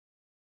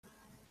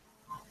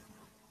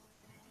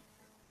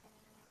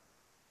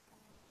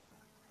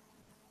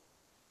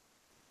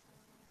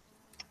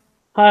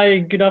Hi,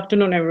 good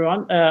afternoon,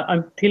 everyone.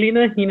 I'm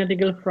Tilina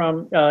Hinadigil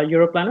from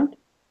Europlanet.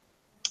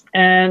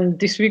 And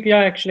this week we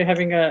are actually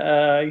having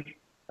a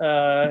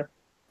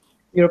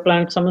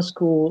Europlanet summer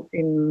school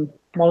in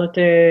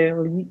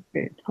Moletai,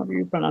 wait, how do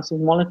you pronounce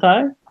it?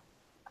 Moletai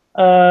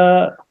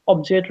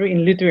Observatory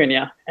in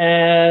Lithuania.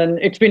 And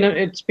it's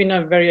been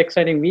a very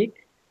exciting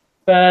week.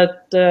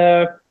 But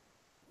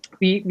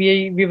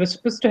we were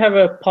supposed to have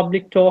a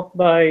public talk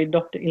by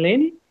Dr.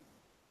 Eleni,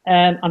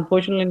 and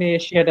unfortunately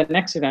she had an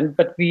accident,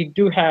 but we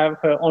do have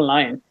her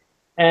online,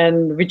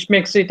 and which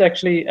makes it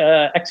actually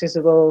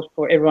accessible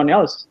for everyone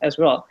else as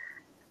well.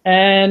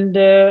 And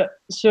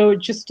so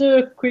just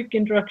a quick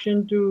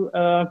introduction to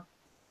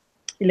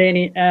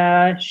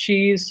Eleni.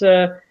 She's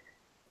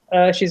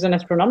an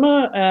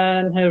astronomer,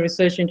 and her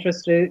research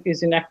interest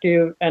is in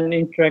active and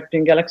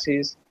interacting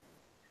galaxies.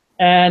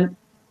 And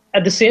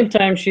at the same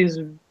time, she's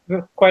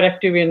quite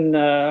active in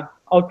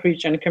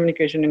outreach and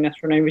communication in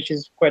astronomy, which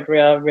is quite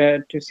rare where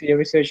to see a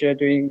researcher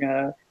doing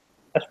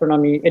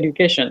astronomy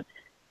education.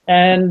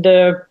 And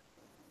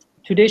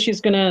today she's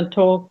going to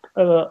talk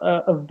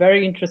a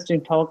very interesting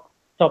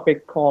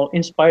topic called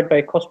Inspired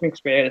by Cosmic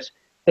Space.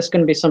 There's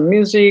going to be some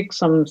music,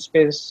 some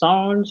space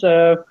sounds.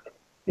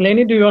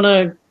 Eleni, do you want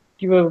to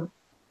give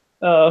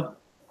a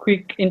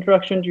quick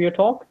introduction to your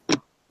talk?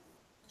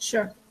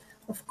 Sure,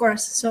 of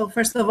course. So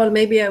first of all,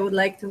 maybe I would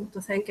like to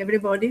thank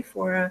everybody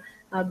for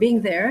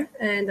being there.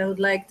 And I would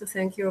like to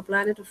thank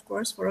Europlanet, of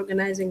course, for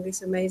organizing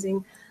this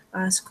amazing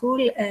school,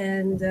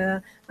 and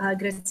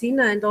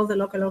Gratina and all the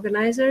local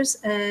organizers,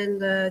 and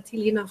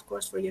Tilina, of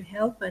course, for your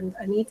help, and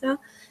Anita.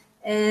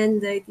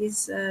 And it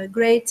is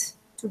great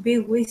to be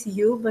with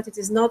you, but it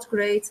is not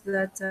great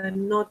that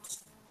I'm not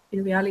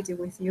in reality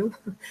with you.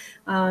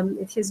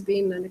 It has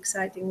been an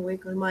exciting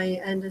week on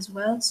my end as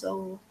well.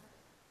 So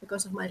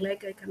because of my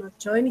leg, I cannot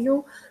join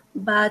you,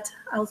 but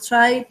I'll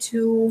try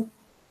to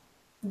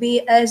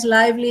be as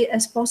lively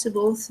as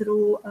possible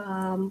through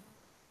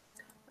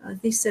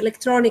this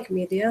electronic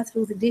media,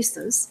 through the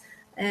distance.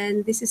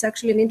 And this is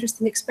actually an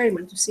interesting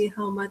experiment to see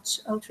how much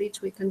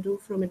outreach we can do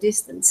from a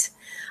distance.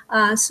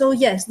 So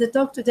yes, the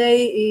talk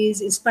today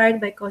is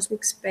inspired by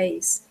cosmic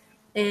space.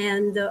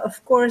 And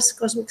of course,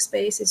 cosmic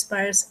space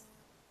inspires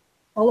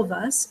all of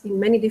us in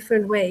many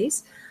different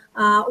ways.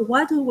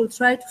 What we will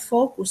try to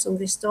focus on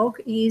this talk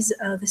is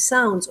the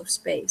sounds of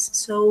space.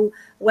 So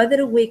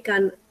whether we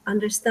can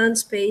understand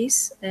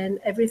space and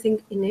everything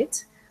in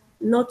it,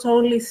 not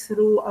only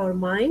through our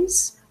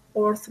minds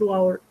or through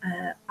our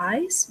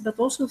eyes, but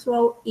also through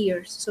our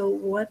ears. So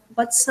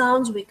what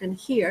sounds we can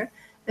hear,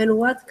 and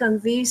what can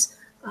these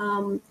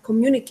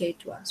communicate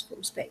to us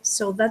from space.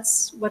 So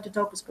that's what the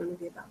talk is going to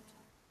be about.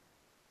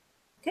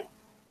 Okay?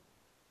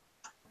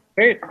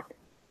 Great.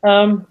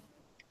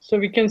 So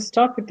we can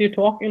start with your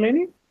talk,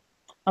 Eleni.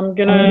 I'm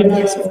gonna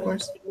yes, of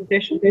course.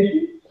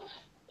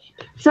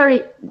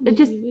 Sorry,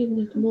 just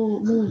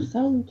more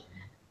sound.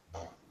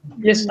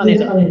 Yes,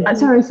 Anita.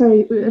 sorry. I'm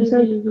sorry.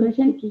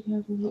 Question? Do you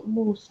have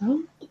more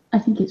sound? I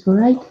think it's all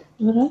right.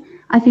 All right.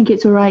 I think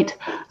it's all right.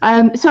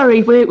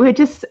 Sorry, we're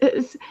just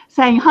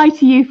saying hi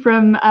to you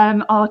from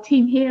our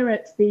team here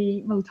at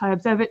the Moletai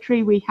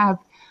Observatory. We have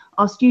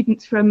our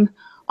students from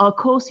our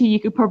course who you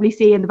could probably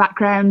see in the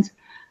background.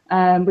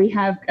 We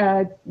have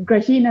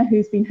Grażyna,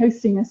 who's been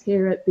hosting us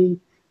here at the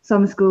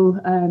summer school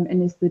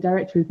and is the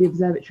director of the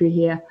observatory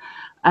here.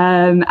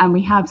 And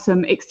we have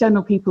some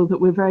external people that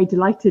we're very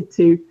delighted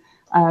to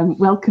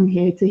welcome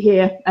here to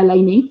hear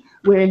Eleni.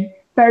 We're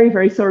very,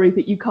 very sorry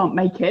that you can't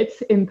make it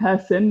in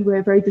person.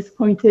 We're very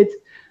disappointed,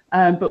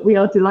 but we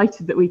are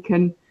delighted that we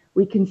can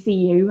see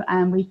you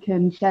and we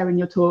can share in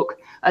your talk.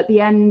 At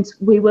the end,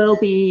 we will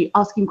be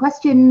asking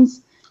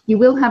questions. You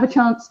will have a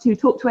chance to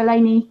talk to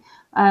Eleni.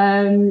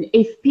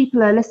 If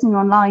people are listening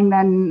online,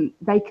 then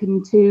they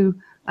can too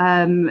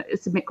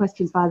submit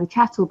questions via the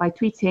chat or by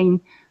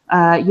tweeting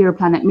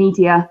Europlanet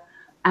Media,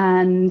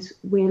 and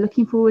we're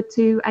looking forward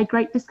to a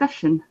great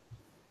discussion.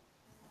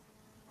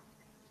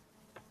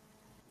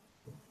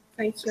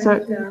 Thank you. So,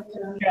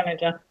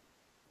 Anita.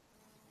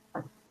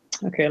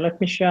 Okay, let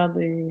me share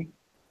the.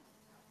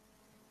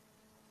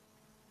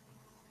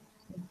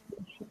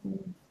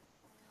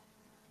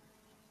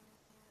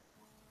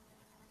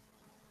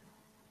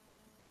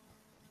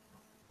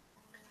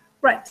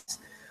 Right.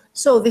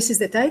 So this is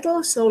the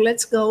title. So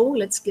let's go.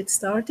 Let's get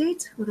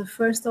started with the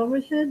first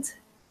overhead.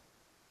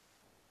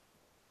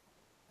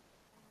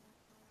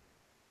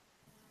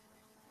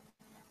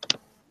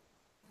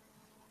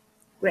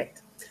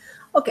 Great.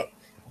 Okay.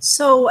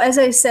 So as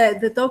I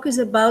said, the talk is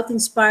about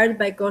inspired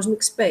by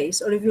cosmic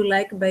space, or if you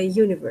like, by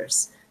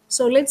universe.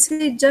 So let's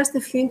say just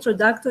a few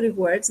introductory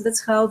words.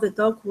 That's how the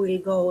talk will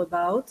go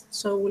about.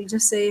 So we'll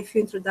just say a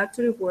few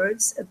introductory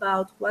words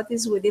about what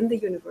is within the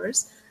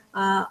universe,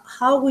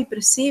 how we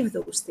perceive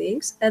those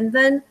things, and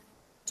then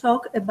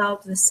talk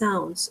about the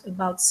sounds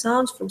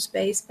from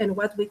space and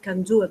what we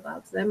can do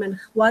about them and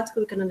what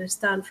we can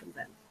understand from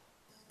them.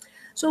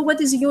 So what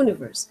is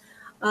universe?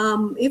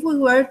 If we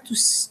were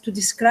to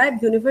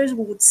describe universe,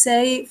 we would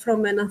say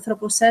from an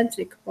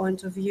anthropocentric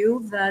point of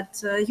view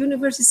that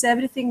universe is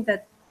everything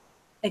that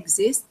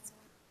exists,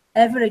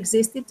 ever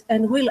existed,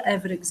 and will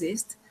ever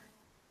exist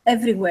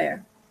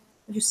everywhere.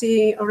 You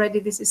see already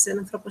this is an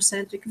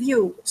anthropocentric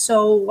view.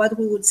 So what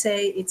we would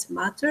say, it's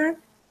matter,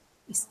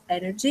 it's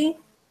energy,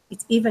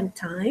 it's even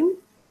time,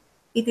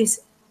 it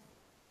is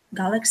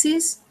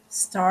galaxies,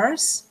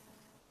 stars,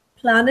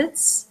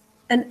 planets,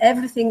 and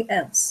everything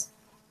else.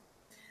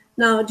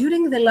 Now,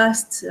 during the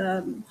last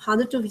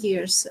hundred of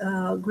years,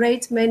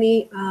 great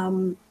many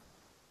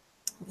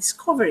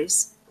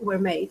discoveries were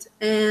made,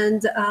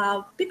 and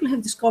people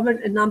have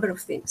discovered a number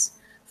of things.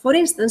 For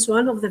instance,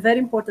 one of the very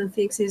important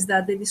things is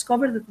that they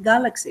discovered that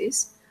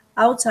galaxies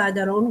outside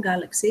our own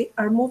galaxy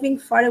are moving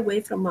far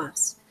away from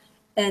us.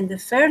 And the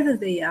further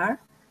they are,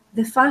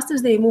 the faster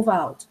they move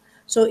out.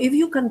 So if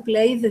you can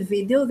play the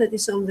video that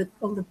is on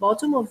the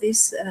bottom of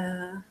this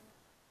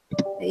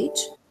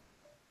page,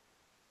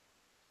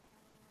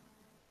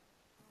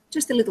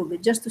 just a little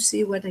bit, just to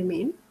see what I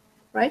mean,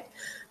 right?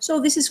 So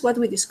this is what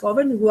we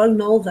discovered. We all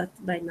know that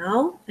by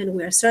now, and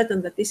we are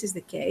certain that this is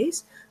the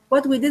case.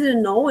 What we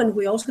didn't know, and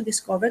we also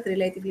discovered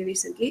relatively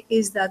recently,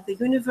 is that the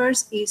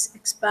universe is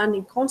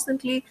expanding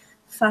constantly,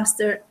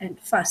 faster and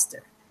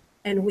faster.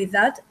 And with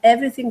that,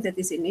 everything that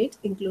is in it,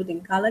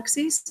 including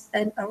galaxies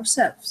and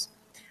ourselves.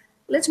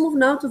 Let's move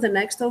now to the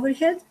next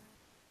overhead.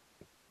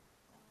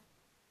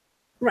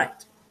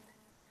 Right.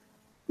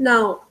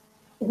 Now,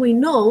 we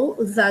know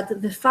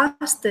that the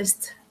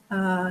fastest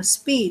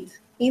speed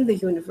in the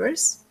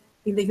universe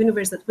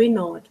that we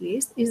know at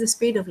least, is the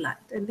speed of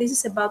light. And this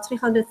is about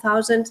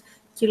 300,000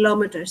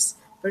 kilometers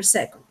per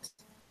second.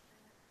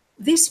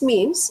 This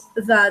means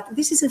that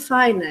this is a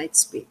finite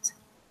speed.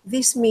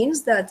 This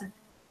means that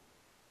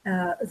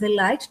the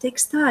light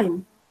takes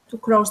time to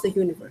cross the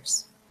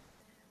universe.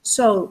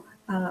 So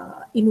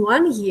in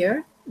 1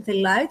 year,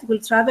 the light will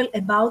travel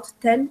about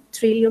 10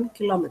 trillion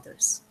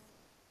kilometers.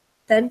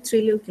 10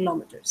 trillion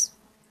kilometers.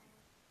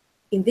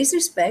 In this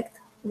respect,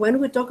 when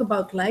we talk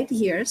about light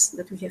years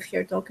that we have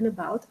here talking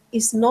about,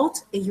 is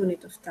not a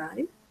unit of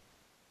time.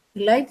 A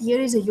light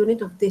year is a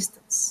unit of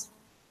distance.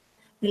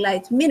 A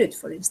light minute,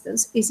 for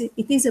instance,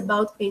 it is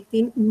about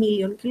 18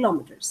 million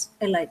kilometers.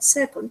 A light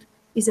second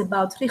is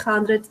about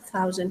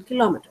 300,000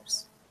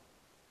 kilometers.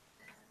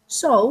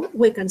 So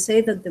we can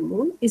say that the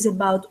moon is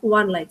about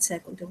 1 light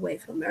second away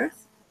from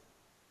Earth.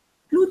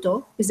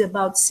 Pluto is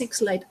about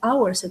 6 light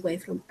hours away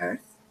from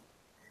Earth.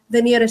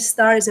 The nearest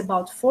star is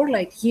about 4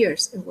 light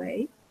years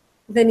away.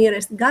 The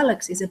nearest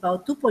galaxy is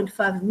about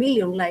 2.5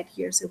 million light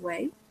years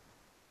away.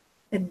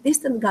 And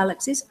distant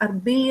galaxies are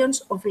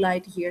billions of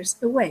light years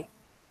away.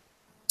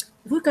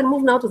 If we can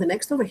move now to the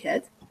next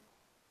overhead.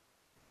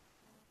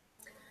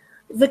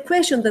 The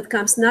question that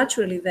comes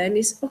naturally then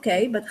is,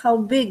 okay, but how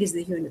big is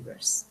the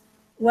universe?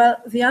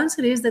 Well, the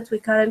answer is that we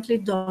currently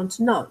don't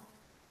know.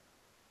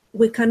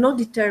 We cannot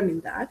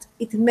determine that.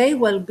 It may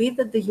well be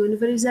that the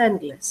universe is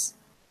endless.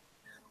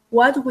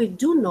 What we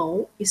do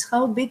know is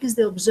how big is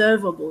the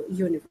observable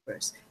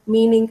universe,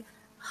 meaning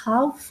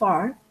how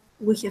far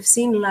we have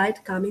seen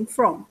light coming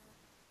from.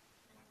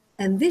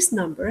 And this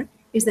number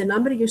is the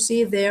number you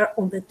see there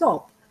on the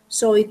top.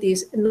 So it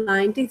is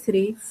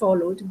 93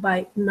 followed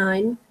by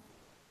 9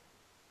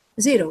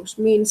 zeros,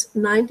 means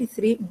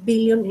 93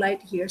 billion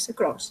light years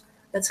across.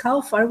 That's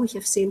how far we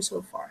have seen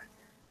so far.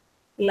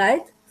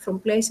 Light from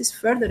places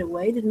further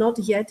away did not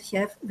yet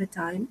have the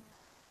time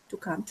to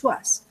come to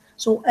us.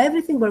 So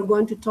everything we're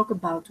going to talk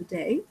about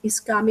today is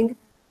coming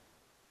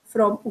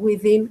from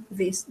within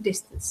this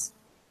distance.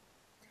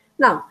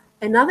 Now,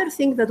 another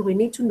thing that we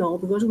need to know,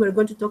 because we're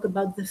going to talk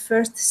about the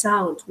first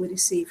sound we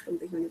receive from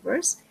the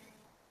universe,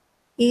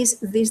 is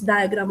this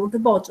diagram on the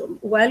bottom.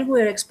 While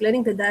we're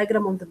explaining the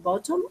diagram on the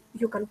bottom,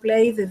 you can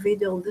play the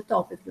video on the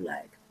top if you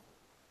like.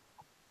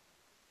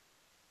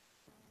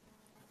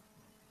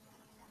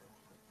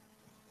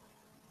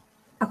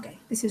 Okay,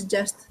 this is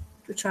just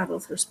to travel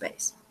through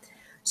space.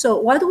 So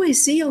what we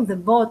see on the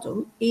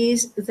bottom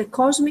is the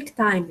cosmic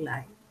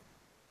timeline.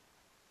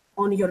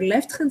 On your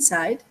left-hand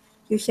side,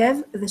 you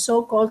have the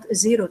so-called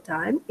zero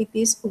time. It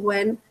is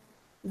when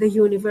the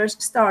universe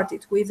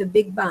started with the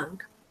Big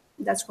Bang.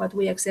 That's what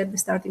we accept the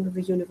starting of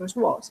the universe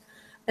was.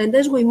 And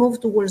as we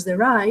move towards the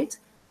right,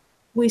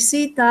 we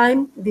see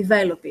time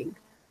developing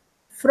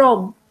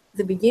from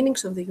the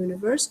beginnings of the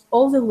universe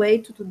all the way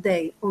to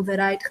today on the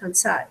right-hand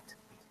side.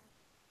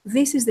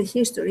 This is the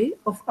history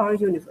of our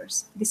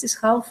universe. This is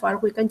how far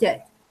we can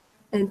get.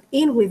 And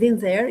within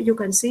there, you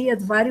can see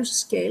at various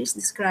scales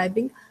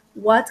describing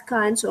what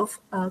kinds of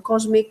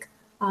cosmic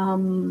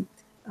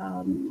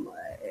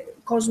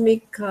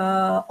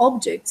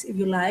objects, if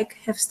you like,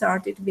 have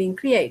started being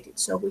created.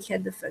 So we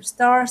had the first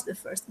stars, the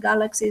first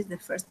galaxies, the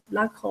first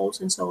black holes,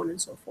 and so on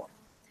and so forth.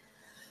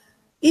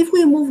 If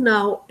we move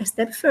now a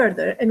step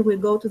further and we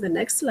go to the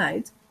next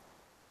slide.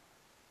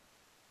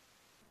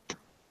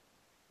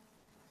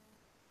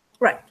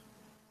 Right.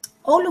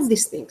 All of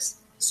these things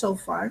so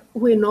far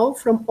we know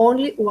from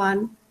only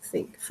one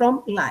thing,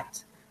 from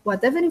light.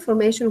 Whatever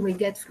information we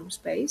get from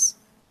space,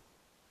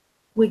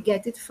 we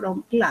get it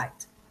from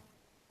light.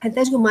 And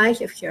as you might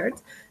have heard,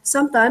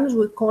 sometimes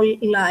we call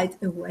light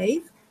a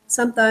wave,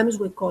 Sometimes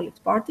we call it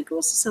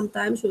particles,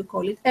 sometimes we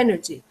call it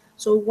energy.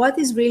 So what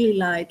is really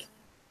light?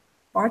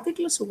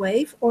 Particles,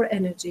 wave, or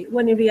energy?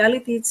 When in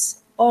reality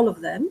it's all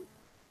of them.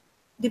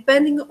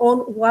 Depending on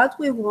what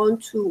we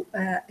want to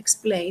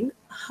explain,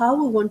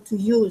 how we want to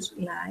use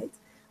light,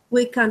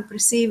 we can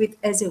perceive it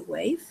as a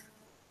wave,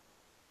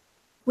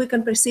 we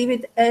can perceive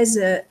it as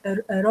a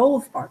row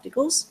of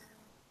particles,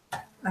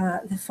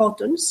 the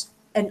photons,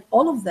 and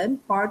all of them,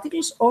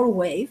 particles or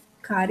wave,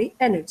 carry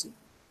energy.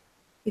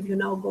 If you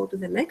now go to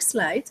the next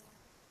slide,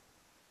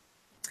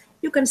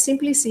 you can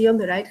simply see on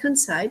the right-hand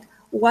side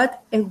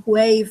what a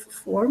wave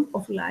form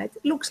of light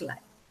looks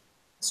like.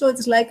 So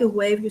it's like a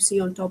wave you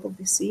see on top of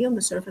the sea, on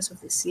the surface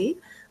of the sea,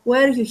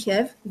 where you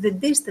have the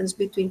distance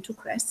between two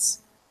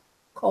crests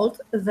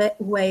called the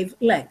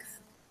wavelength.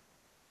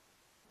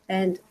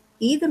 And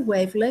either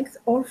wavelength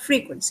or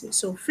frequency.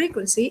 So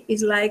frequency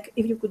is like,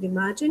 if you could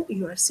imagine,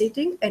 you are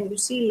sitting and you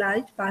see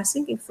light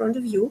passing in front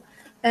of you,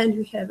 and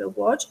you have a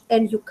watch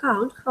and you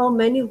count how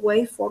many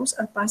waveforms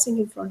are passing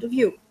in front of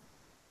you.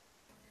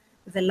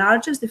 The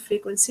larger the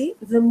frequency,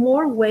 the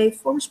more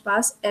waveforms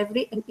pass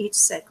every and each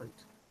second.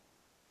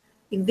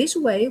 In this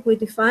way, we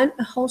define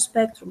a whole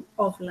spectrum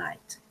of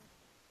light,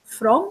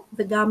 from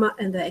the gamma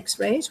and the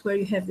X-rays, where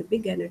you have the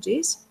big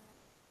energies,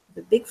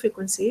 the big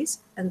frequencies,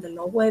 and the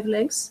low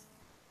wavelengths,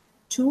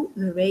 to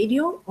the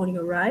radio on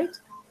your right,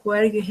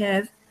 where you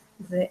have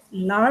the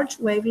large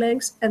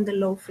wavelengths and the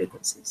low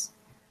frequencies.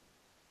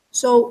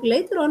 So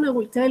later on, I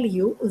will tell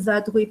you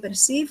that we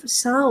perceive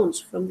sounds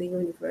from the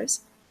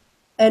universe,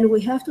 and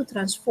we have to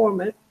transform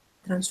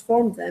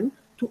them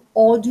to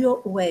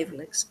audio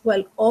wavelengths.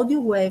 Well, audio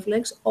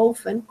wavelengths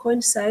often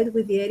coincide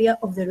with the area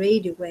of the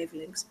radio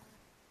wavelengths,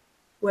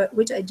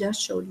 which I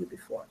just showed you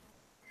before.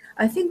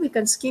 I think we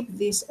can skip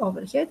this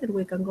overhead and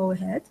we can go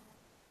ahead,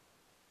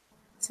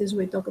 since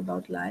we talk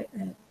about light.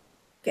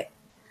 Okay,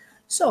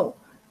 so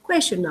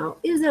question now,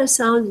 is there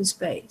sound in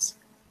space?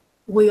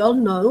 We all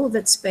know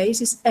that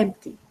space is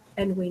empty,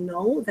 and we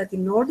know that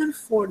in order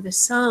for the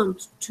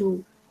sound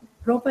to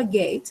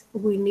propagate,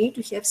 we need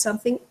to have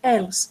something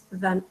else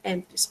than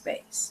empty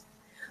space.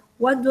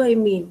 What do I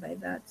mean by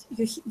that?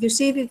 You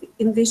see it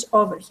in this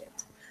overhead.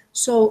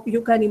 So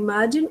you can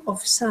imagine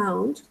of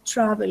sound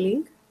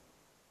traveling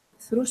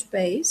through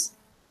space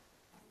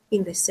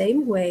in the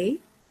same way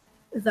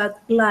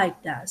that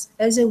light does,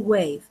 as a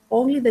wave,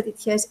 only that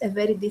it has a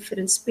very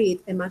different speed,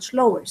 a much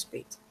lower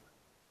speed,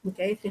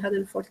 okay,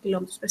 340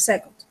 kilometers per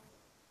second.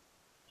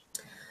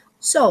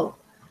 So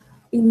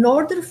in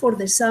order for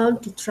the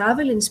sound to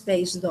travel in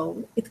space,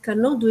 though, it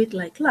cannot do it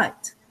like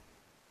light.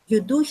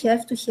 You do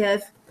have to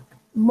have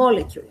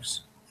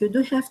molecules. You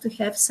do have to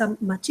have some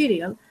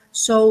material.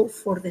 So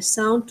for the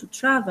sound to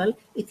travel,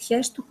 it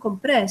has to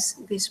compress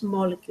these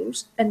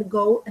molecules and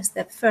go a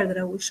step further.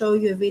 I will show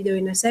you a video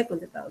in a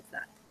second about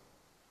that.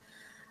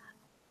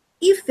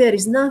 If there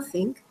is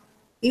nothing,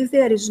 if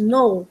there is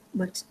no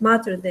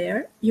matter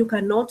there, you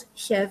cannot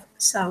have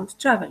sound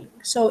traveling.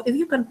 So if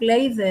you can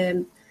play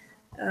the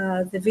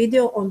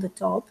video on the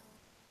top.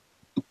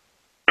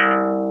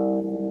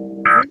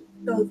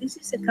 So this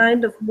is a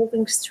kind of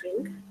moving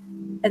string.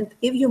 And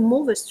if you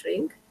move a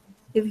string,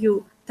 if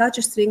you touch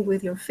a string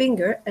with your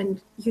finger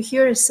and you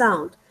hear a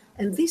sound,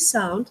 and this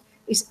sound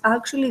is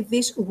actually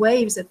these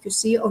waves that you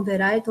see on the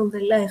right, on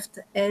the left,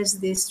 as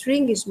the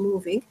string is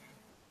moving,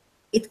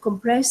 it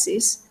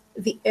compresses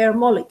the air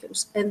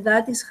molecules, and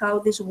that is how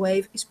this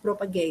wave is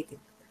propagating.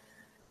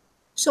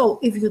 So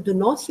if you do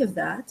not have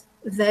that,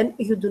 then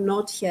you do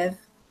not have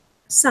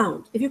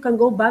sound. If you can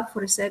go back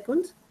for a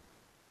second.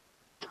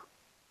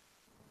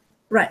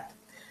 Right.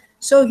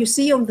 So you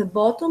see on the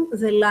bottom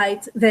the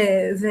light,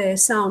 the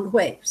sound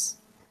waves.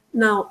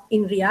 Now,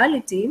 in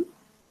reality,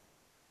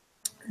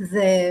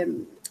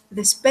 the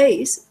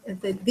space,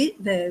 if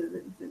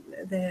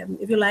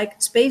you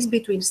like, space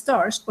between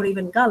stars or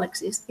even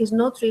galaxies is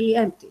not really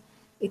empty.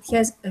 It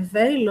has a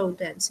very low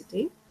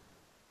density,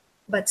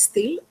 but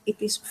still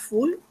it is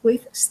full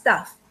with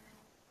stuff.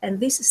 And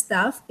this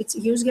stuff, it's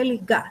usually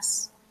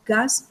gas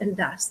and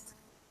dust.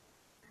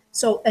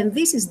 So, and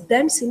this is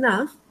dense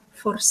enough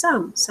for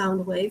some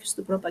sound waves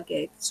to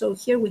propagate. So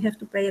here we have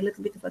to pay a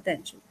little bit of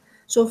attention.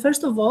 So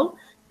first of all,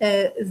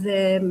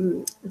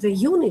 the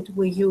unit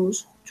we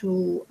use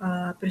to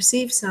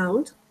perceive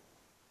sound,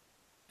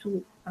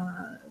 to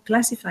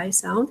classify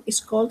sound, is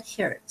called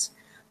hertz.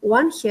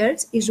 1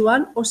 hertz is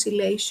 1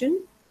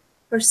 oscillation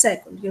per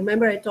second. You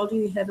remember I told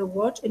you you have a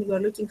watch and you are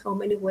looking how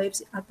many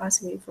waves are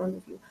passing in front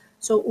of you.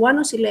 So 1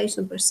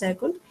 oscillation per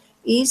second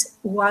is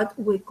what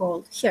we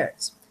call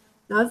hertz.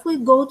 Now if we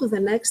go to the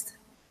next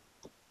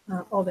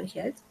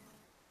overhead,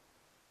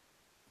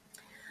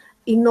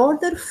 in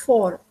order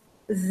for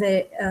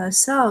the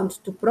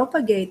sound to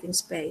propagate in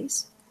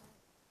space,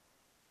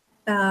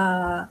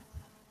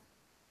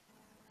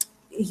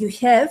 you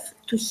have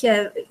to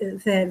have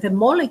the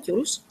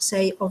molecules,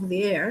 say, of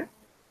the air,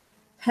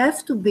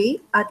 have to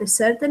be at a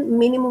certain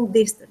minimum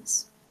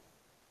distance.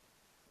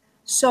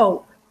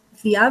 So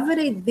the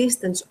average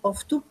distance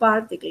of two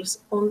particles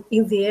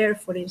in the air,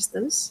 for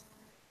instance,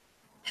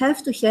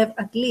 have to have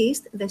at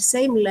least the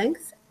same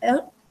length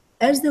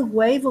as the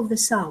wave of the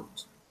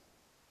sound.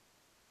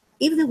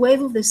 If the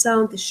wave of the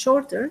sound is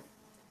shorter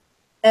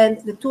and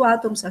the two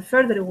atoms are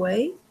further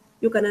away,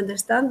 you can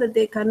understand that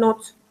they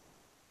cannot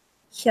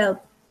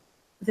help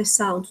the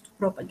sound to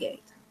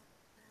propagate.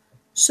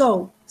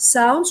 So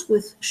sounds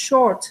with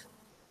short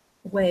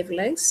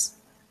wavelengths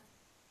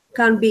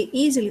can be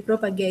easily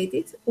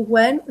propagated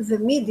when the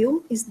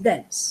medium is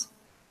dense.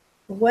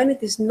 When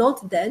it is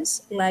not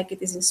dense, like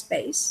it is in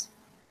space,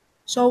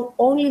 so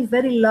only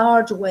very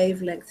large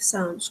wavelength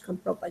sounds can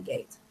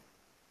propagate.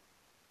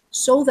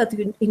 So that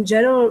we in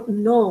general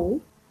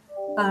know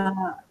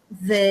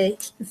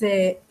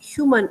the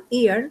human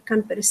ear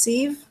can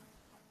perceive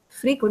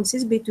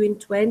frequencies between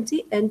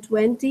 20 and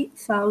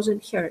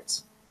 20,000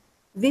 hertz.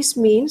 This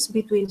means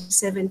between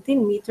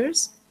 17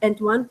 meters and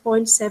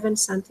 1.7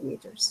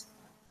 centimeters.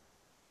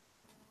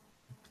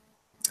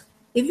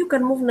 If you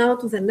can move now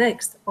to the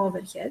next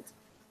overhead,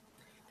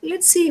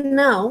 let's see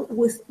now,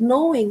 with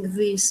knowing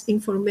this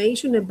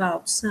information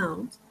about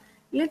sound,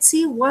 let's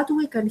see what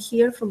we can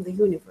hear from the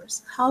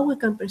universe, how we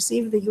can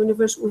perceive the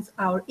universe with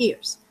our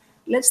ears.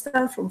 Let's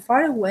start from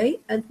far away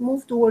and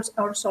move towards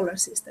our solar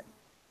system.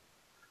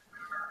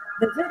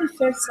 The very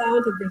first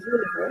sound in the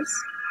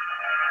universe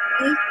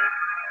is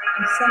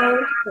a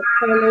sound that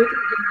followed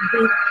the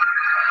Big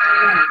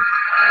Bang.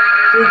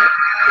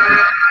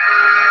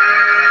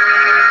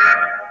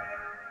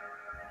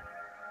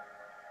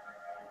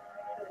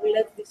 I will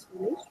let this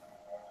finish.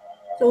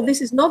 So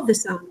this is not the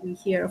sound we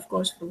hear, of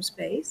course, from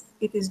space.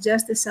 It is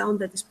just a sound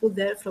that is put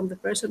there from the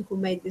person who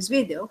made this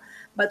video.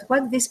 But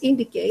what this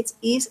indicates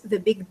is the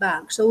Big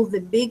Bang, so the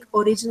big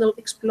original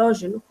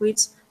explosion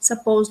which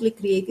supposedly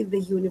created the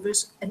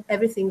universe and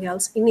everything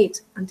else in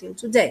it until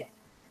today.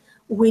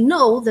 We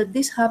know that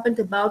this happened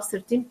about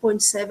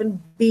 13.7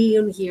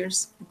 billion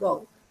years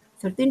ago.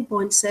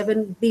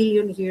 13.7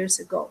 billion years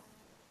ago.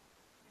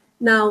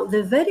 Now,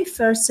 the very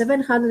first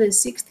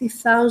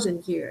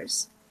 760,000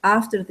 years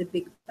after the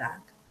Big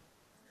Bang,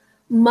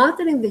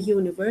 matter in the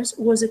universe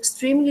was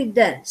extremely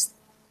dense,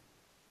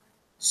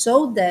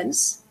 so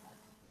dense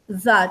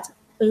that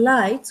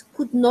light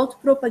could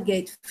not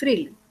propagate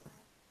freely.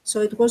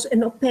 So it was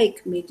an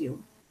opaque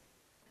medium.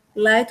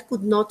 Light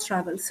could not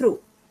travel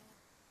through.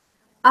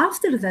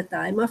 After that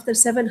time, after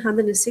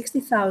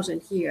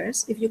 760,000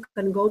 years, if you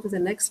can go to the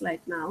next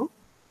slide now.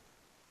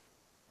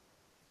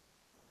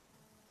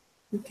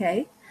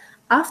 Okay.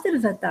 After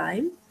that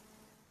time,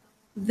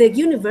 the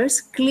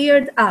universe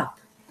cleared up.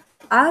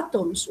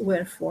 Atoms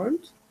were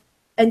formed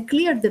and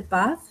cleared the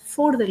path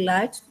for the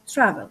light to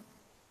travel.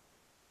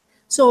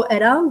 So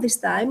around this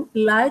time,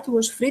 light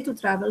was free to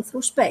travel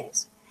through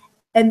space.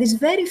 And this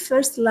very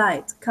first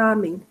light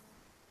coming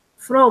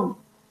from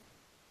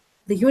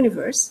the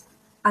universe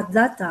at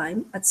that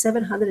time, at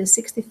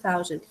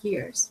 760,000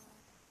 years,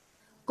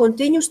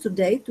 continues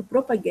today to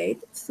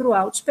propagate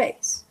throughout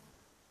space.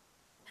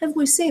 Have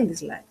we seen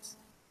these lights?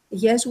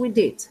 Yes, we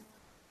did.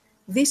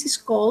 This is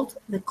called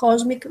the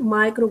cosmic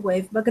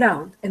microwave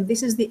background, and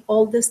this is the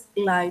oldest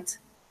light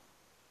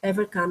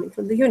ever coming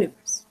from the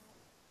universe.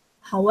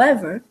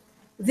 However,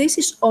 this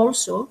is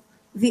also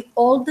the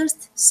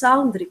oldest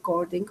sound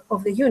recording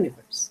of the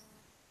universe.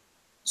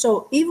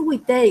 So if we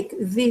take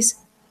this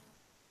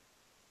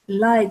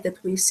light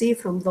that we see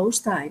from those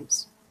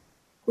times,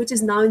 which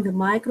is now in the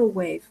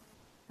microwave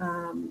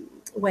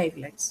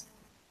wavelengths,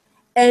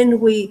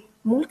 and we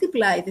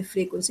multiply the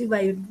frequency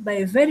by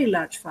a very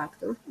large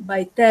factor,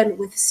 by 10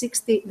 with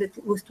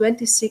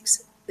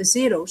 26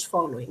 zeros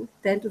following,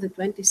 10 to the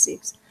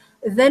 26,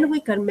 then we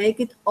can make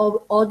it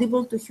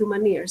audible to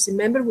human ears.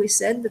 Remember, we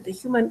said that the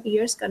human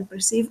ears can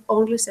perceive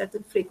only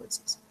certain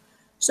frequencies.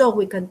 So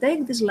we can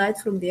take this light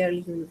from the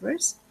early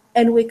universe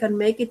and we can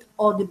make it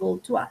audible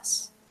to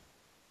us.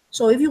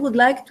 So if you would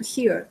like to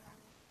hear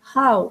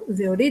how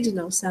the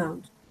original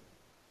sound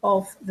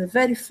of the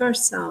very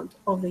first sound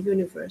of the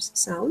universe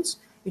sounds,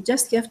 you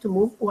just have to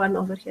move one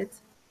overhead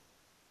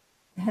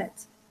ahead.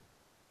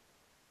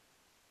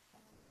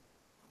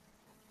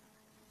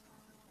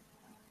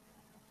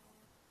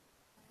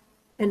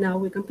 And now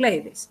we can play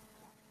this.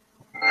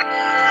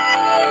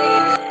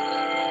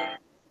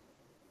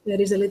 There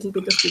is a little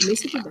bit of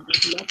publicity, but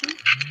doesn't matter.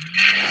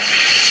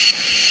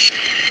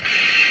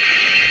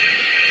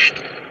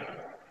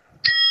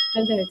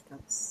 And there it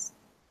comes.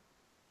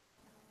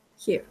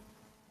 Here.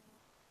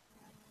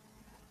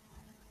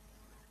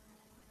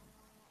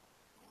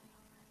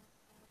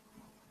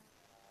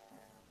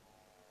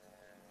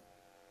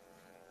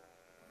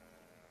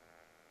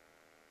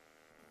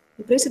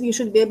 In principle, you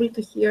should be able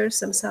to hear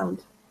some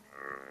sound.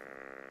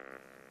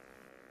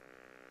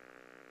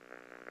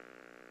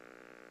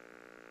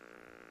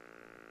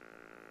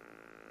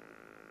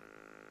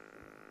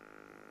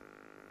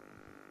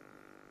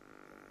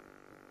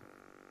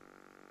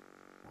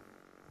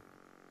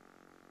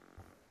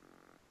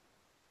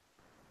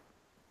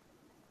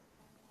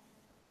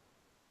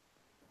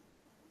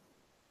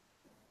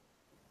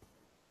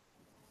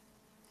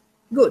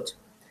 Good.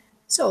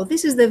 So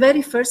this is the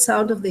very first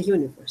sound of the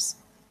universe.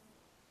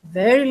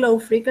 Very low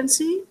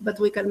frequency, but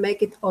we can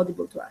make it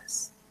audible to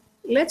us.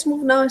 Let's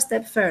move now a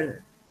step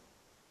further.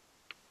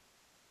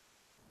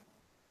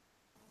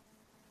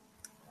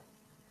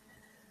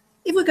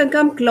 If we can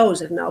come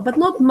closer now, but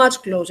not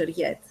much closer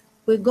yet,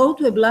 we go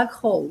to a black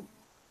hole.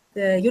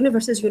 The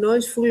universe, as you know,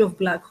 is full of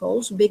black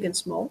holes, big and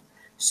small.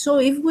 So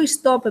if we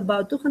stop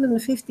about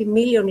 250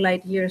 million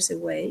light years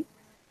away,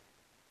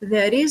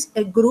 there is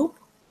a group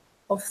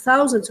of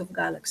thousands of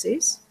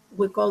galaxies.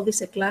 We call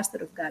this a cluster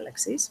of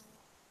galaxies.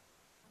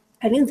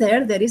 And in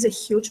there is a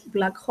huge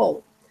black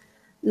hole.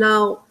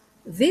 Now,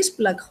 this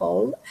black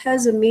hole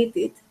has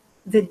emitted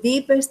the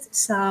deepest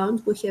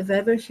sound we have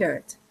ever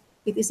heard.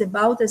 It is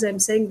about, as I'm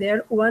saying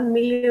there, 1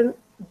 million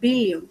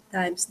billion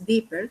times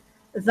deeper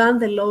than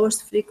the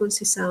lowest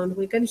frequency sound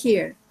we can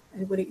hear.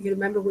 And you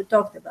remember we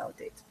talked about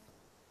it.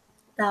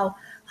 Now,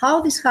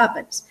 how this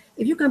happens?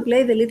 If you can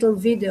play the little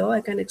video, I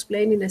can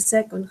explain in a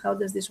second how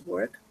does this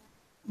work.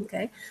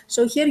 Okay,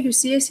 so here you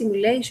see a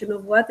simulation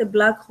of what a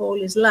black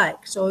hole is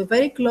like. So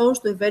very close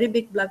to a very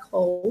big black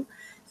hole,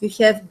 you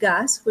have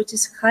gas, which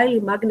is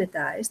highly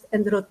magnetized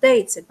and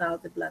rotates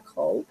about the black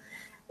hole,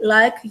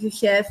 like you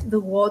have the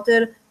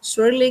water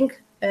swirling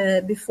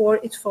before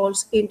it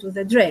falls into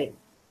the drain.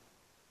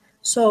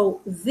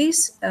 So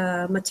this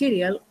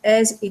material,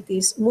 as it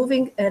is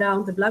moving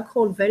around the black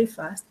hole very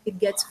fast, it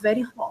gets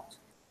very hot.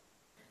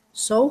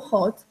 So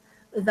hot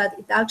that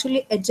it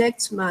actually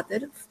ejects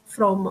matter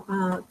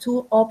from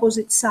two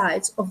opposite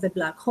sides of the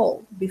black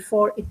hole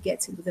before it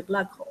gets into the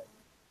black hole.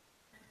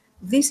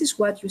 This is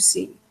what you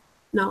see.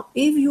 Now,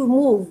 if you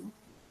move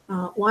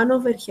one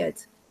overhead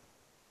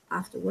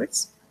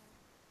afterwards,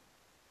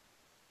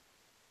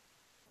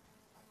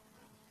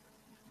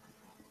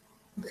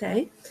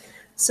 okay,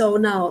 so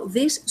now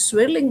this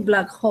swirling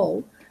black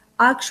hole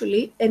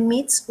actually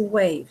emits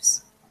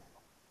waves.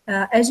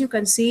 As you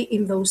can see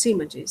in those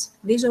images,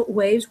 these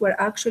waves were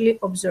actually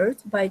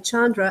observed by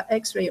Chandra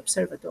X-ray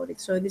Observatory.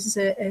 So this is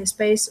a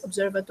space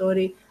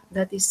observatory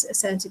that is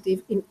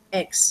sensitive in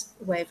X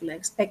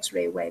wavelengths,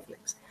 X-ray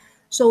wavelengths.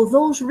 So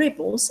those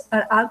ripples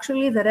are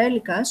actually the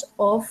relicas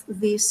of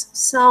these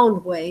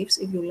sound waves,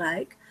 if you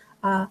like,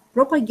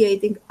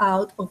 propagating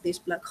out of this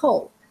black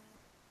hole.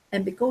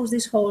 And because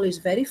this hole is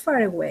very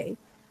far away,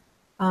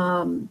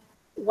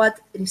 what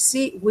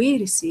we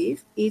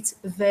receive is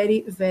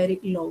very, very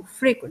low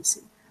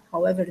frequency.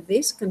 However,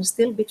 this can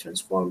still be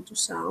transformed to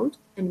sound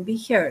and be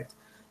heard.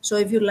 So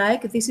if you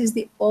like, this is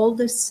the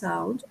oldest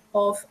sound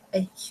of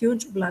a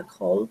huge black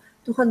hole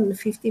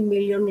 250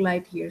 million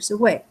light years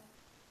away.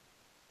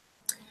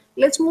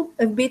 Let's move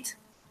a bit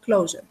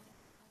closer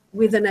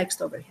with the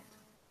next overhead.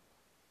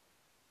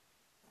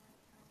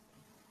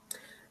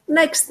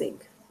 Next thing,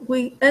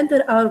 we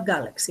enter our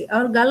galaxy.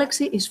 Our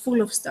galaxy is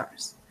full of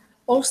stars.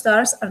 All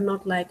stars are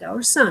not like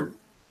our sun.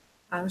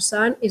 Our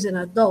sun is an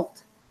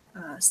adult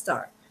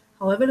star.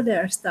 However,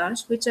 there are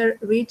stars which are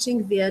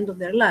reaching the end of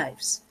their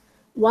lives.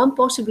 One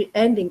possible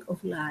ending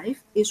of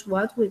life is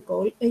what we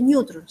call a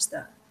neutron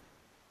star.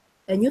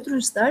 A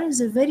neutron star is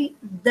a very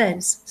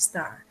dense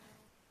star.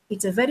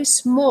 It's a very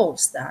small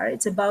star.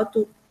 It's about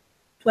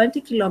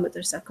 20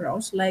 kilometers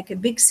across, like a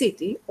big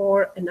city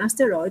or an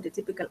asteroid, a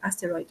typical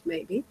asteroid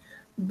maybe,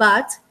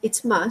 but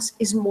its mass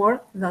is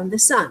more than the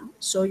sun.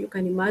 So you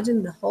can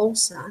imagine the whole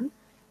sun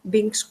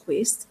being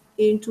squeezed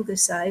into the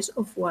size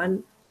of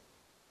one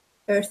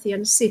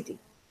Earthian city.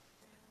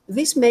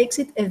 This makes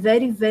it a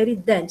very, very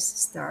dense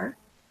star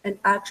and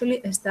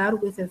actually a star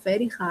with a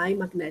very high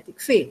magnetic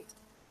field.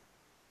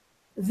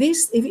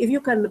 This, if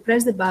you can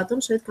press the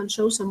button so it can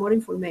show some more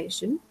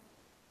information.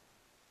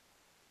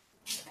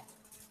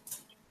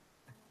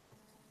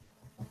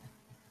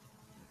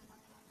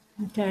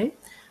 Okay,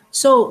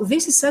 so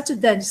this is such a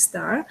dense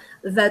star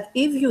that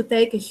if you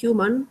take a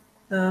human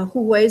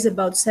who weighs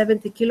about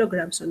 70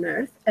 kilograms on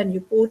Earth and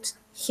you put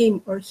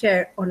him or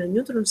her on a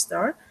neutron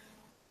star,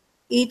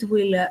 it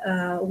will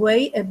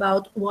weigh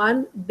about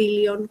 1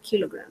 billion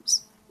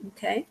kilograms.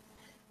 Okay,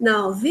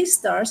 now these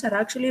stars are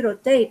actually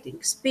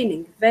rotating,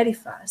 spinning very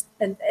fast,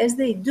 and as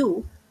they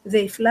do,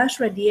 they flash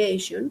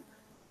radiation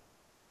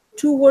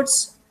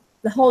towards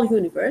the whole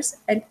universe,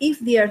 and if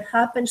the Earth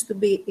happens to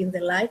be in the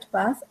light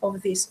path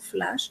of this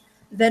flash,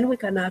 then we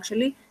can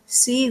actually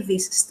see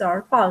this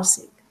star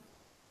pulsing.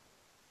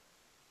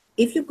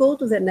 If you go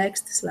to the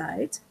next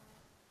slide,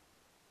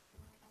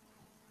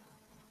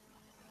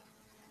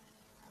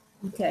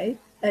 okay,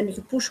 and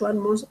you push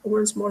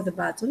once more the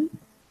button,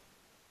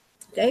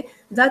 okay,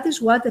 that is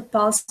what a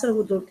pulsar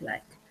would look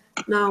like.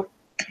 Now,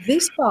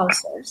 these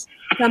pulsars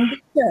can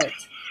be heard,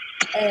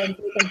 and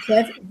they can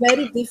have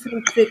very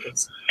different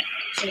frequencies.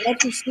 So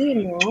what you see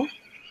now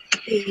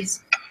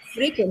is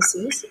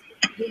frequencies.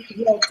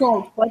 You are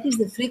told what is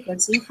the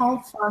frequency, how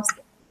fast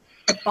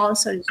a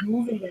pulsar is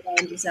moving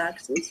around this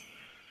axis,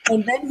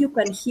 and then you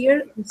can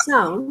hear the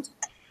sound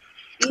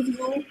if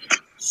you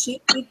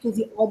shift it to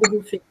the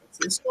audible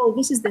frequency. So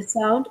this is the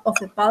sound of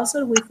a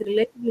pulsar with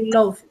relatively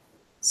low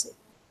frequency.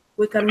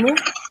 We can move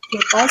to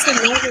a pulsar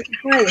now with a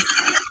higher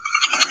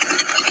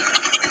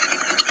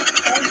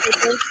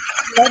frequency.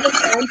 11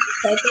 times the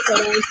second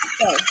around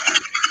 12.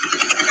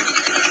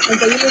 And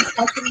the units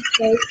actually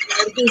say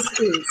where this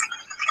is.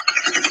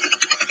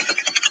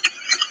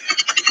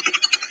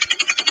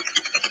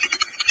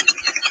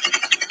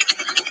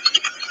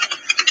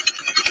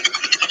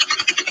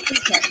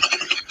 Okay.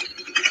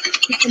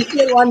 You can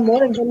hear one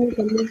more and then we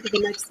can move to the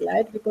next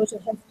slide because I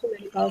have too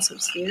many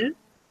pulsars here.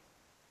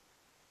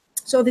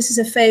 So this is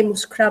a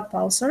famous crab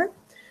pulsar.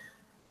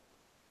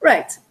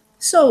 Right.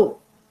 So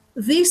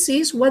this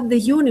is what the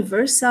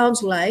universe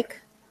sounds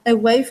like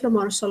away from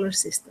our solar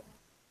system.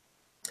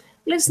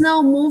 Let's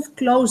now move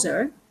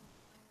closer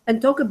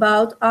and talk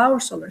about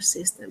our solar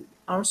system.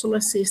 Our solar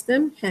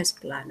system has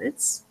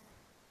planets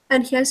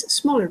and has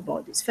smaller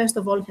bodies. First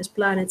of all, it has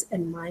planets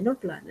and minor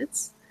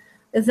planets.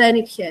 Then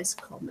it has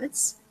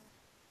comets.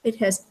 It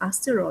has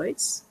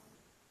asteroids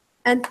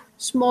and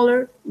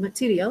smaller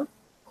material,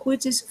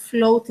 which is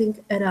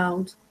floating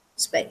around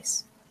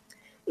space.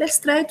 Let's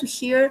try to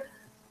hear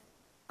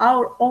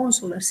our own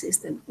solar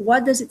system.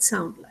 What does it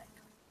sound like?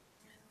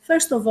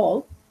 First of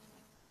all,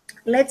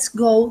 let's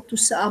go to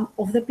some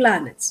of the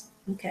planets,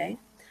 okay?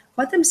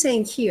 What I'm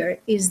saying here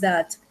is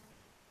that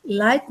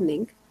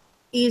lightning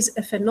is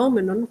a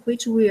phenomenon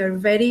which we are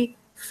very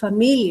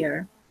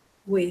familiar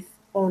with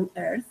on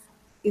Earth,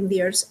 in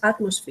the Earth's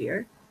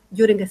atmosphere,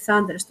 during a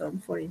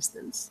thunderstorm, for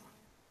instance.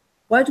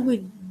 What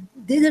we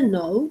didn't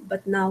know,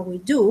 but now we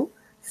do,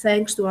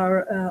 thanks to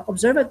our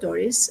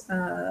observatories,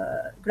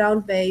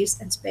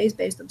 ground-based and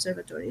space-based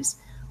observatories,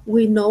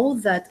 we know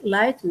that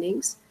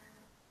lightnings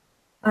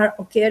are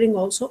occurring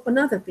also on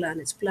other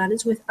planets,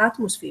 planets with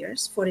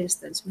atmospheres, for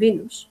instance,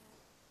 Venus,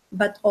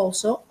 but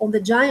also on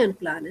the giant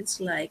planets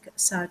like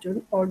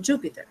Saturn or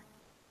Jupiter.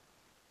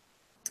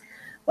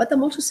 What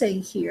I'm also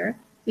saying here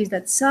is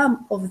that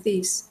some of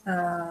these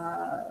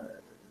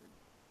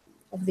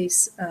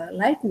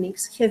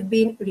lightnings have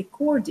been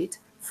recorded,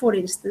 for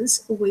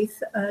instance,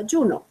 with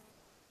Juno.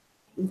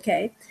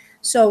 Okay,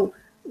 so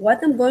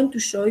what I'm going to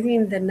show you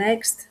in the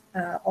next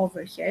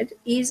overhead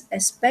is a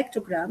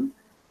spectrogram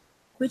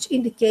which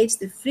indicates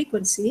the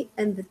frequency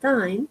and the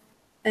time,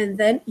 and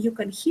then you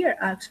can hear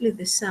actually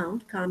the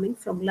sound coming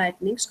from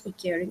lightnings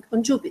occurring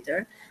on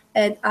Jupiter.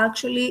 And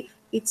actually,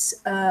 it's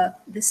the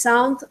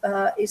sound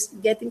is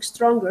getting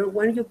stronger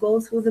when you go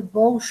through the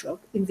bow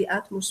shock in the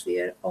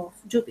atmosphere of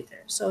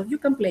Jupiter. So you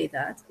can play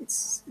that.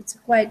 It's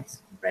quite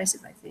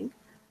impressive, I think.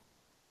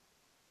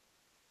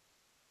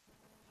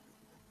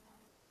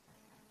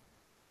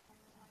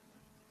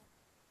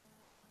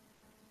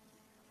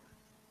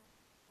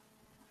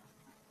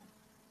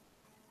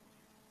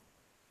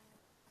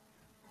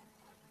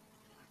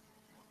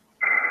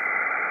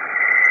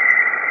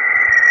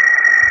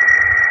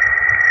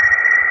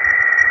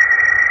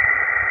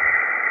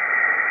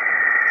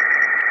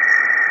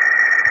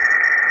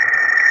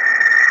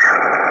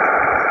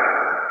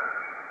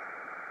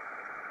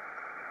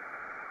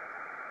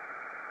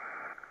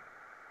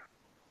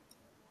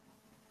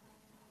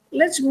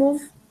 Let's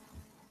move.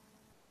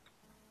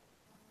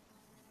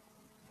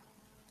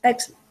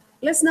 Excellent.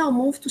 Let's now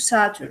move to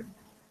Saturn.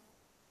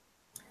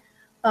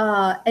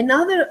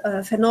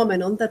 Another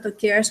phenomenon that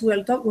occurs,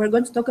 we're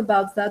going to talk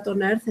about that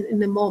on Earth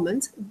in a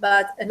moment,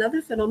 but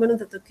another phenomenon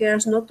that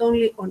occurs not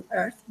only on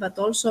Earth, but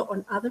also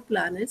on other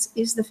planets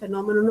is the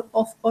phenomenon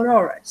of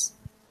auroras.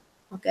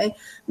 Okay,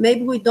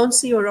 maybe we don't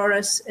see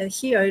auroras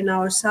here in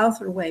our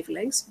southern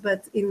wavelengths,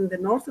 but in the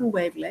northern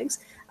wavelengths,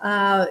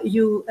 in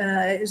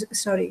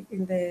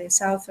the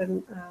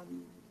southern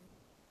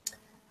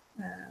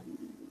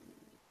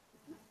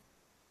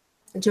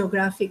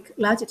geographic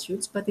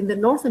latitudes, but in the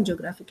northern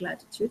geographic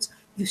latitudes,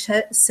 you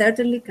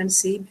certainly can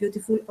see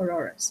beautiful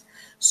auroras.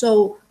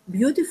 So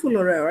beautiful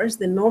auroras,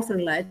 the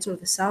northern lights or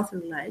the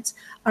southern lights,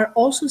 are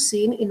also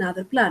seen in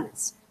other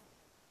planets.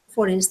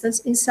 For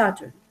instance, in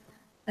Saturn.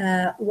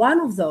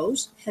 One of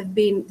those have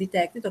been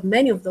detected, or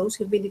many of those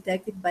have been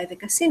detected by the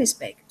Cassini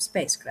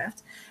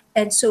spacecraft.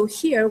 And so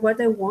here,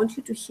 what I want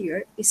you to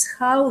hear is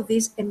how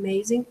these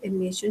amazing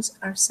emissions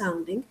are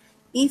sounding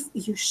if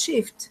you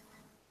shift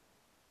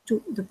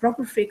to the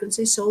proper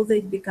frequency so they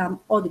become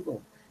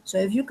audible. So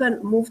if you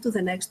can move to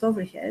the next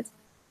overhead,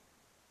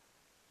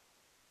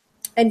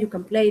 and you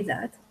can play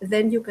that,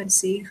 then you can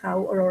see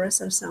how auroras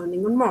are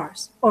sounding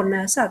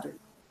on Saturn.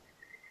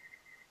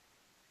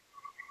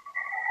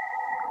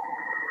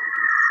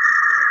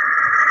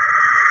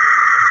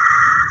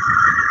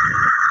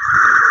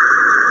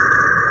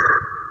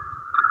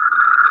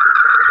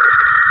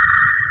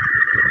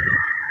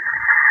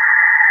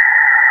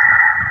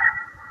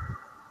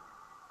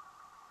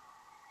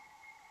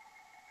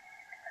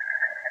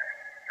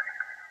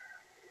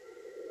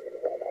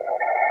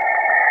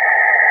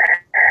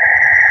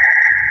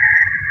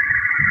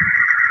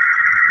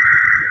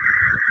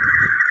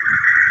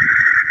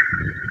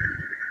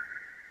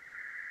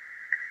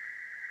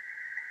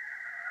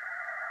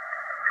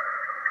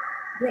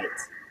 Great.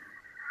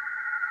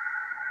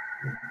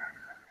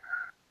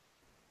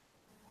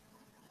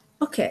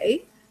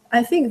 Okay,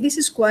 I think this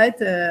is quite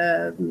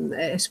a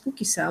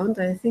spooky sound.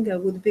 I think I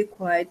would be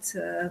quite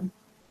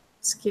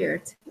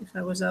scared if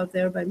I was out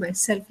there by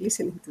myself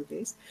listening to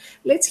this.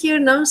 Let's hear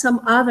now some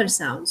other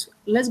sounds.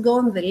 Let's go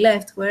on the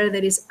left where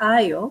there is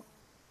Io.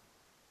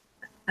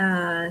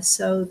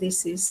 So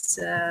this is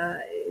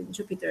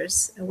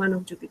Jupiter's, one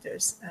of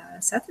Jupiter's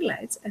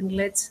satellites, and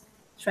let's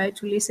try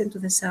to listen to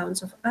the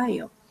sounds of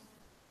Io.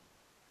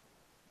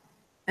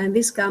 And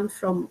this comes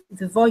from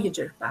the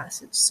Voyager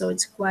passage, so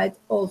it's quite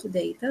old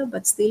data,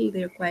 but still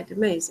they're quite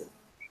amazing.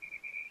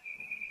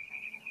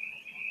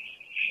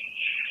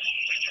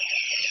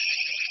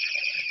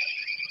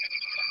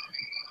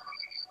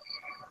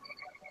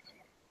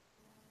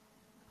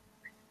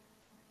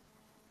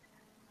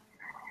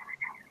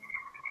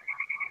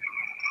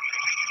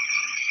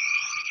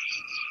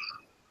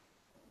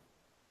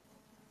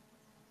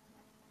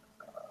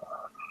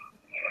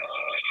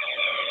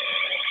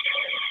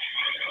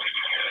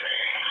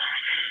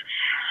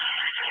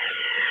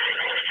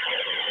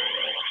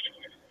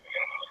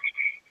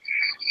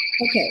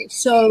 Okay,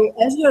 so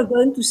as you are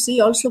going to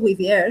see also with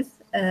the Earth,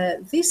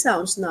 these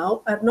sounds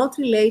now are not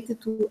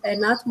related to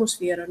an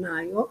atmosphere on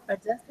Io, are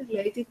just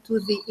related to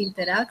the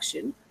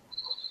interaction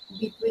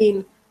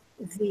between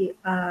the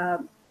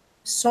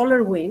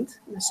solar wind.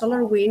 The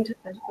solar wind,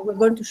 as we're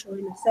going to show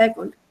in a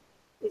second,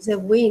 is a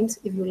wind,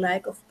 if you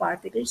like, of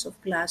particles, of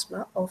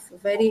plasma, of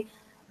very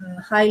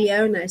highly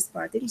ionized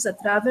particles that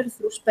travel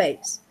through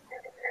space.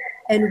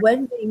 And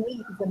when they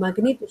meet the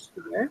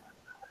magnetosphere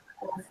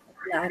of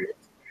a planet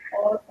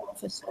or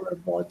of a solar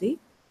body,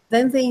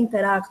 then they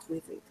interact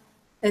with it.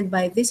 And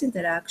by this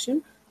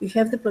interaction, you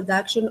have the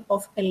production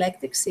of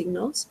electric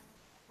signals,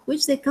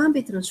 which they can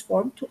be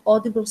transformed to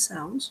audible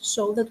sounds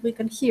so that we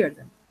can hear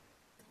them.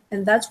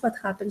 And that's what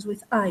happens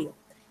with Io.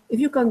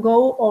 If you can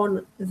go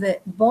on the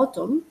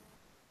bottom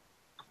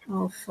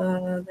of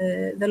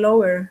the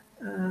lower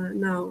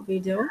now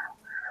video.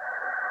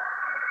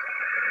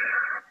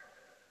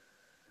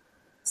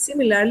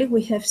 Similarly,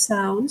 we have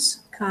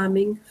sounds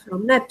coming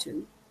from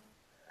Neptune.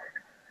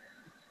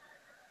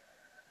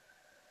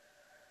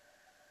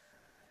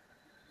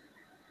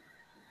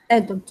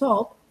 And on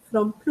top,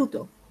 from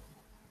Pluto.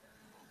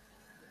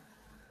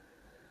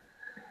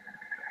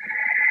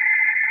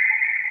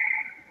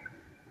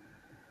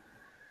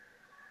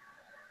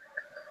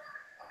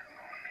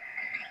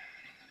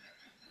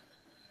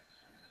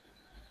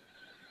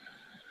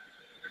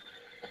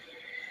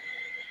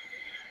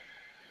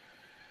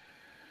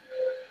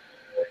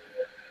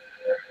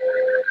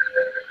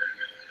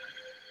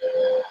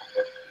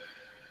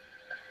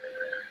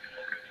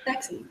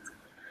 Excellent.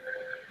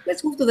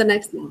 Let's move to the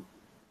next one.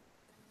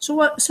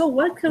 So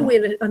what can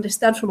we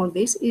understand from all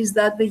this is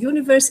that the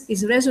universe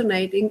is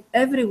resonating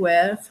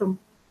everywhere from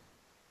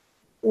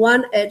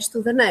one edge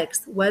to the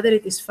next, whether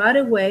it is far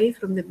away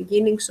from the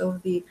beginnings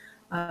of the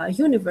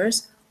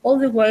universe all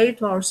the way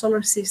to our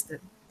solar system.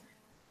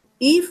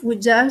 If we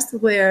just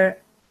were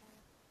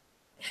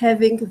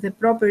having the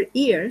proper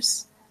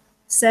ears,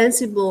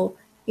 sensible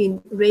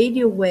in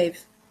radio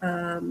wave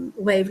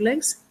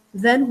wavelengths,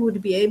 then we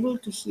would be able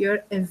to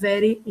hear a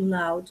very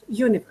loud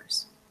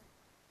universe.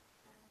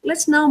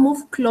 Let's now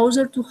move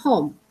closer to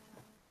home.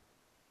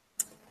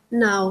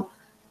 Now,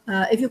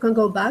 if you can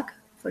go back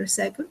for a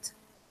second.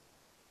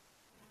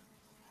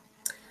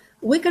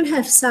 We can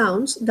have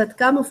sounds that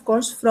come, of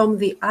course, from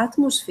the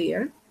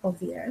atmosphere of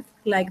the Earth,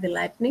 like the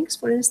lightnings,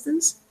 for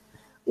instance.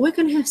 We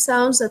can have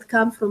sounds that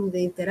come from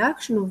the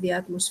interaction of the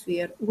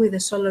atmosphere with the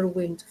solar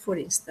wind, for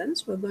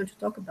instance. We're going to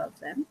talk about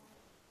them.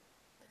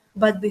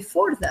 But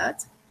before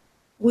that,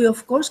 we,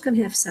 of course, can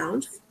have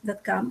sounds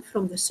that come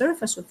from the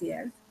surface of the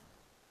Earth,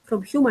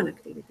 from human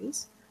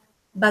activities,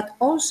 but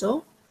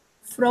also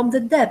from the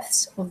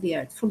depths of the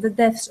Earth, from the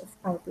depths of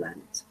our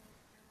planet.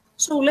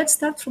 So let's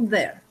start from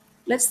there.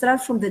 Let's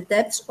start from the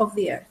depths of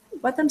the Earth.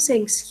 What I'm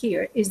saying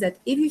here is that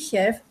if you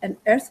have an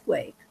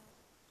earthquake,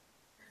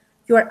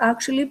 you are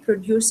actually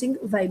producing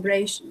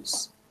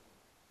vibrations.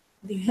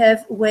 You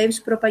have waves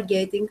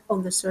propagating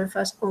on the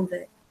surface, on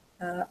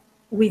the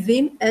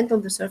within and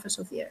on the surface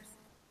of the Earth.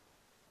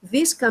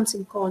 This comes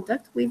in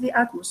contact with the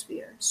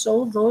atmosphere.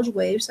 So those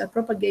waves are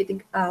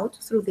propagating out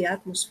through the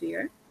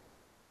atmosphere,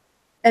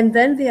 and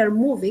then they are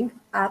moving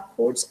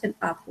upwards and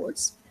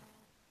upwards.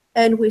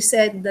 And we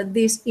said that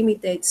this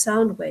imitates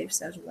sound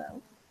waves as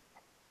well.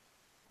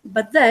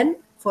 But then,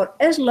 for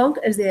as long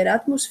as they are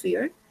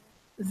atmosphere,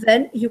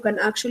 then you can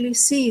actually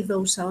see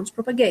those sounds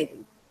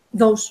propagating,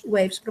 those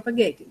waves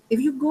propagating. If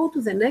you go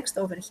to the next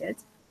overhead,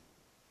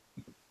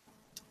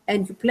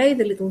 and you play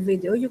the little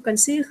video, you can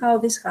see how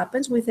this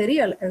happens with a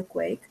real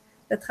earthquake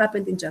that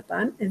happened in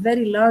Japan, a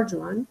very large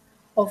one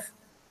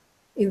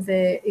in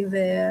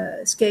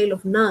the scale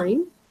of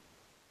 9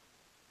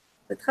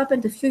 that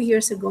happened a few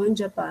years ago in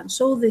Japan.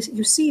 So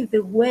you see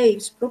the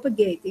waves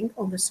propagating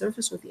on the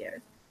surface of the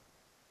Earth.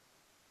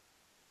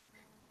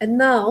 And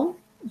now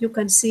you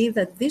can see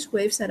that these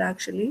waves are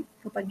actually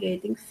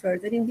propagating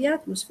further in the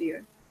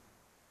atmosphere.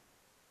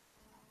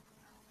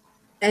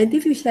 And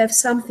if you have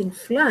something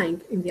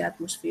flying in the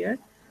atmosphere,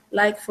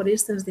 like for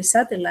instance the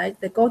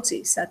satellite, the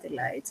Kochi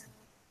satellite,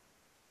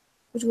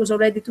 which was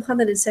already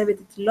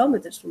 270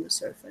 kilometers from the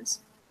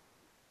surface,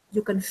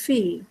 you can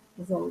feel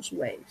those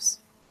waves.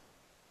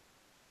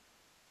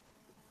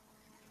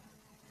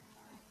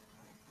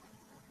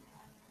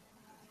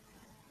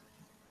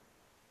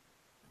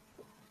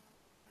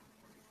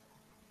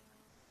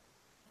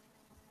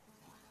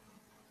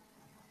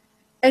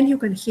 And you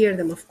can hear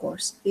them, of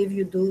course, if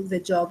you do the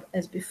job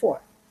as before.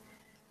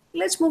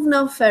 Let's move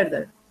now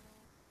further.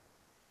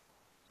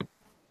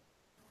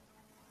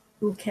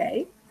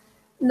 Okay.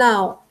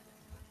 Now,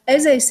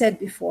 as I said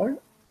before,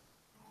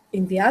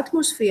 in the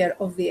atmosphere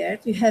of the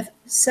Earth, you have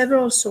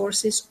several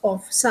sources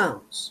of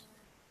sounds,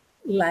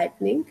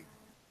 lightning,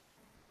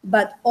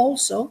 but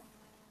also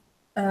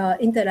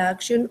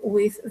interaction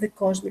with the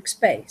cosmic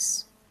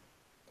space.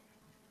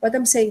 What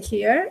I'm saying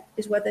here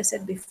is what I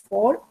said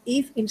before.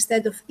 If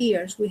instead of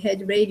ears we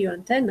had radio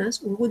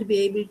antennas, we would be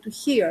able to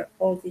hear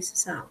all these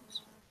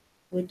sounds.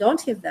 We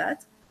don't have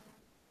that,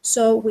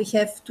 so we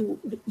have to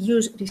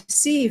use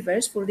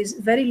receivers for this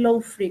very low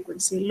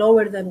frequency,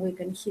 lower than we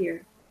can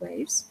hear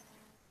waves,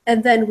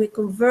 and then we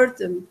convert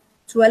them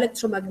to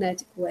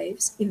electromagnetic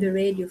waves in the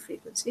radio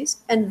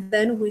frequencies, and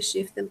then we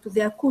shift them to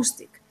the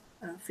acoustic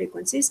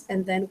frequencies,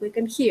 and then we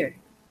can hear.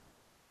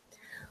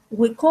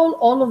 We call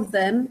all of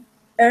them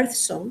Earth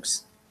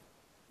songs,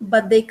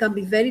 but they can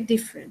be very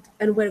different,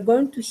 and we're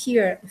going to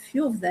hear a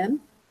few of them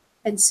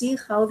and see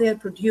how they are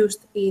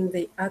produced in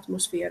the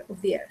atmosphere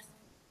of the Earth.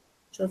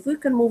 So if we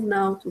can move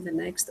now to the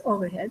next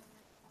overhead.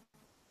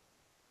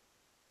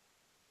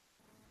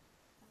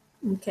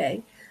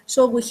 Okay,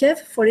 so we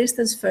have, for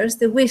instance, first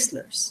the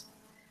whistlers.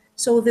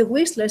 So the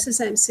whistlers, as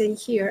I'm saying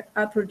here,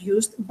 are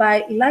produced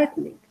by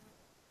lightning,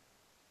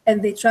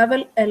 and they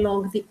travel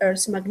along the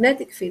Earth's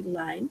magnetic field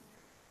line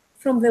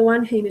from the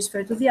one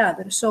hemisphere to the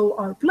other. So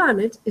our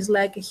planet is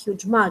like a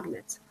huge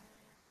magnet,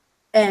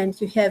 and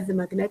you have the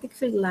magnetic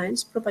field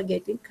lines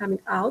propagating, coming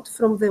out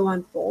from the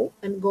one pole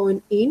and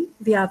going in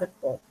the other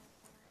pole.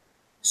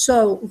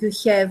 So you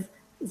have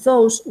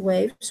those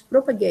waves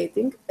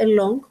propagating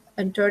along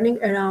and turning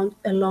around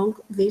along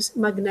these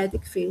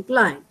magnetic field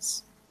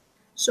lines.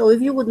 So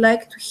if you would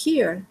like to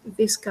hear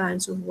these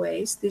kinds of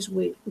waves, these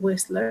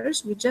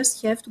whistlers, we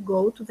just have to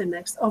go to the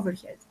next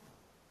overhead.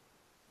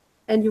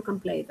 And you can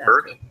play that.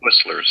 Earth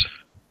whistlers.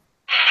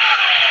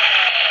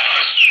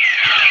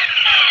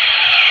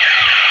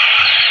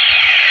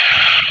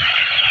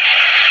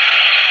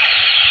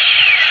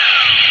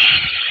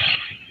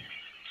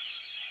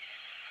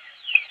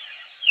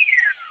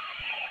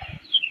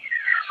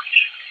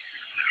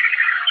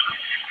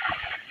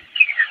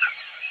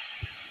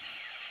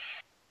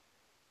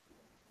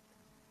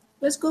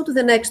 Let's go to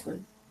the next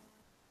one.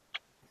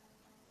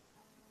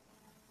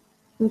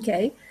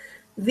 Okay,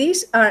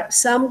 these are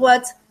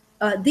somewhat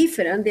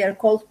different. They are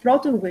called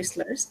proton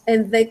whistlers,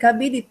 and they can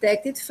be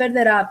detected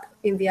further up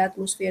in the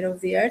atmosphere of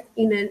the Earth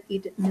in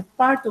a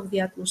part of the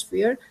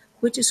atmosphere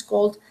which is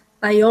called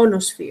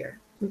ionosphere.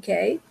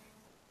 Okay,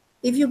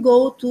 if you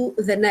go to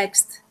the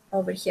next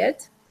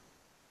overhead,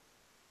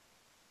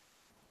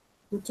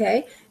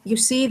 okay, you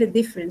see the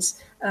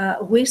difference.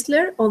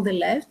 Whistler on the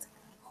left,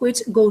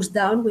 which goes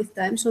down with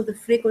time, so the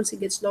frequency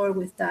gets lower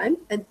with time,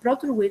 and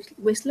proton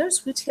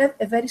whistlers, which have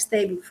a very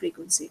stable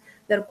frequency.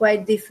 They're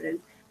quite different,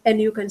 and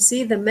you can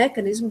see the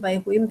mechanism by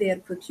which they are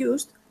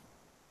produced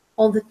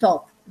on the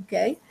top,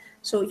 okay?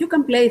 So you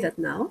can play that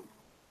now.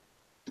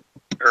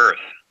 Earth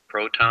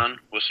proton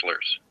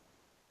whistlers.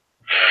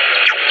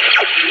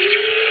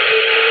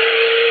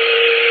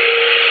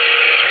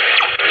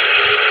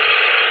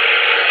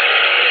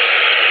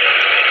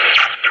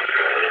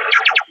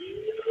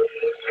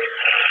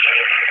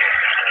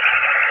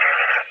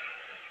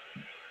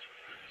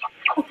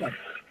 Okay,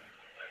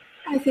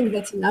 I think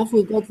that's enough.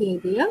 We got the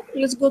idea.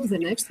 Let's go to the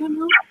next one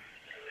now.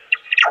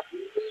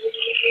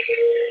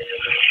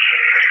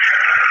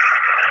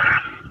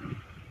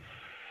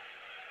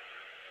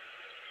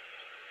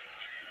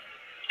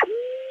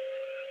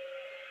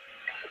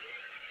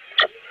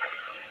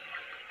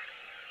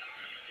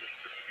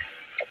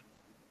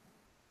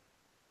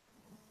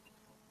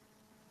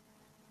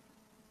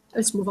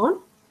 Let's move on.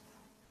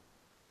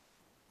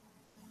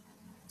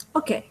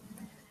 Okay,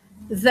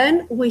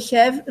 then we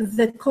have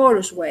the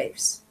chorus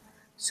waves.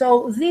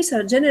 So these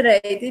are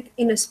generated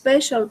in a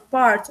special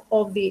part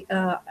of the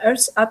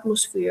Earth's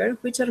atmosphere,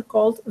 which are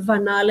called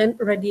Van Allen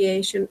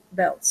radiation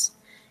belts.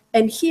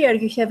 And here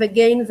you have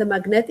again the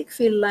magnetic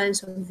field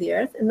lines of the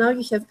Earth, and now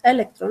you have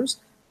electrons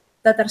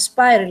that are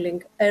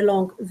spiraling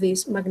along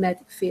these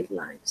magnetic field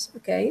lines,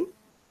 okay?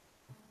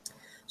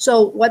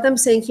 So what I'm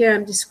saying here,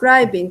 I'm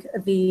describing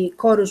the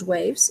chorus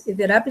waves,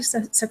 the rapid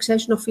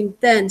succession of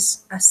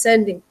intense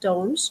ascending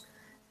tones,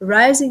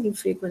 rising in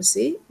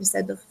frequency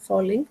instead of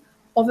falling,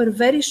 over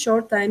very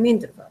short time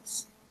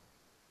intervals.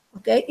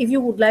 Okay, if you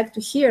would like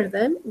to hear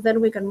them,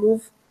 then we can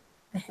move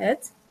ahead.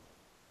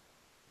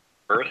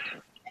 Earth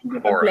and you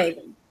can play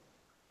them.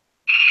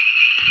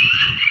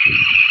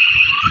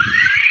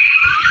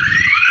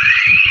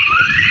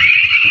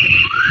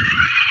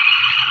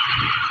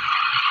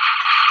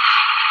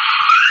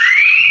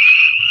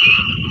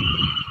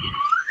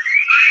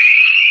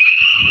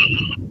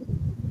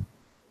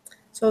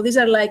 So So these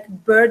are like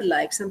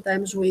bird-like.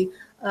 Sometimes we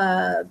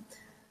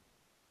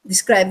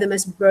describe them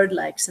as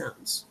bird-like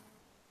sounds.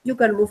 You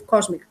can move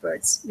cosmic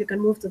birds. You can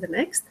move to the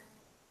next.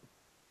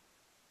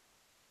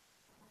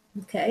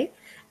 Okay.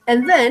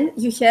 And then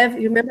you have,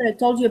 remember I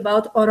told you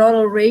about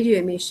auroral radio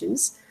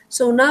emissions.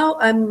 So now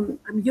I'm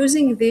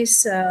using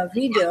this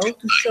video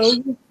to show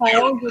you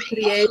how you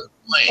create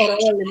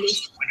auroral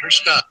emissions.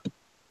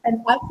 And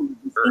actually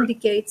this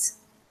indicates,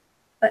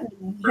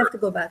 you have to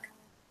go back.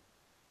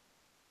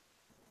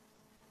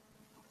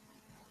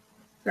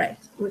 Right,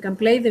 we can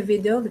play the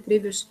video, the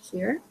previous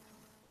here,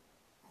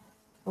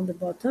 on the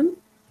bottom.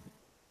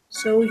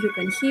 So you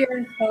can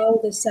hear how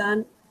the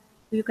sun,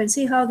 you can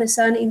see how the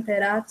sun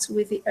interacts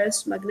with the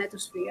Earth's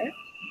magnetosphere.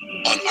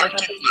 On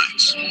Arctic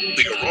nights,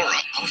 the aurora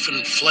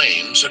often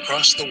flames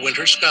across the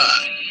winter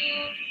sky.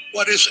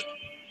 What is it,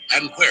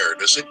 and where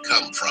does it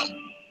come from?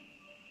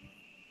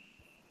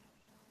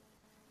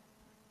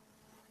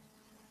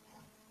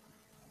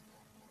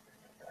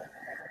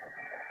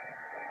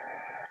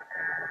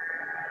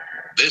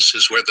 This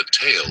is where the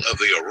tale of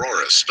the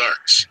aurora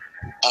starts.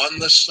 On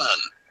the sun,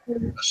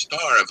 a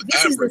star of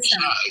average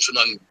size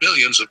among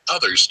billions of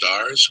other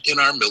stars in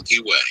our Milky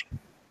Way.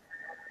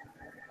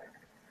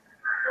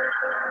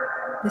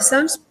 The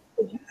sun's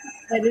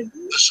energy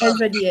and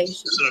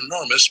radiation is an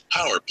enormous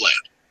power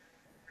plant.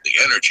 The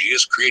energy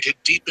is created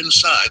deep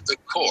inside the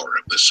core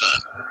of the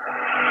sun.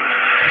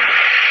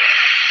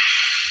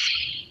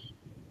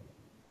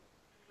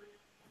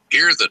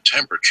 Here the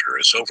temperature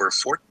is over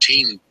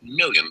 14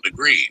 million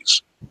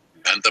degrees,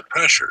 and the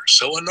pressure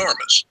so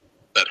enormous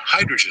that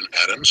hydrogen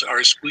atoms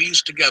are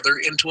squeezed together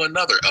into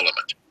another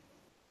element,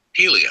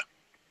 helium.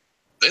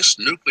 This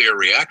nuclear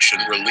reaction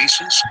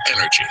releases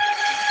energy.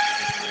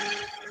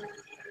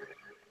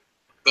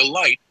 The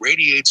light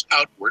radiates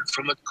outward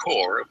from the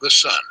core of the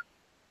sun.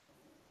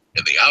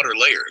 In the outer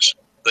layers,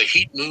 the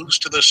heat moves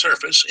to the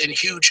surface in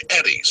huge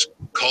eddies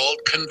called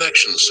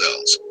convection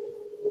cells.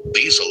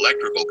 These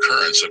electrical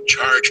currents of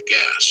charged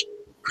gas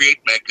create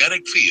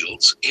magnetic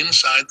fields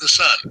inside the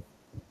sun.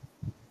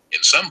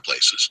 In some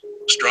places,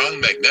 strong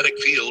magnetic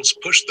fields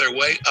push their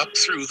way up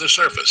through the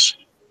surface.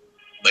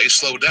 They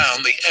slow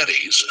down the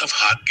eddies of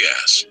hot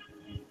gas.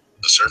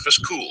 The surface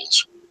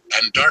cools,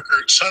 and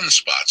darker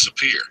sunspots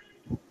appear.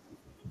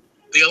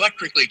 The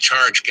electrically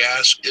charged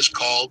gas is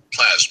called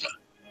plasma.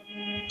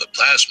 The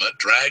plasma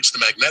drags the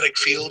magnetic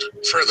field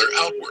further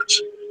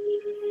outwards.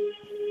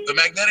 The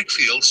magnetic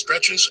field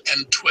stretches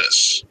and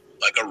twists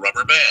like a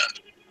rubber band,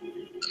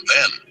 and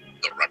then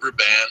the rubber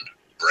band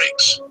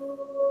breaks.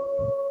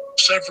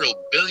 Several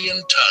billion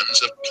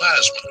tons of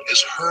plasma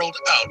is hurled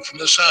out from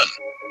the sun.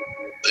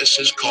 This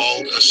is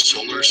called a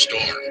solar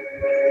storm.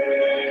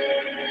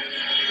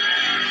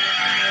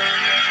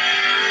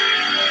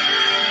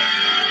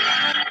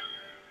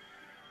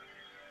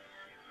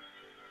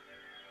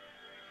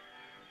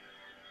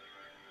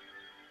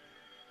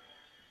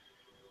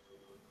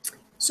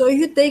 So if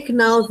you take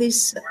now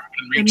this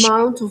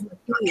amount of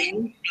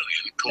material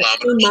that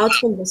came out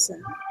from the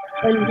sun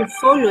and you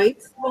follow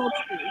it throughout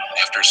space,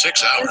 after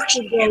 6 hours,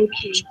 it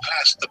moves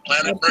past the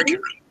planet Mercury.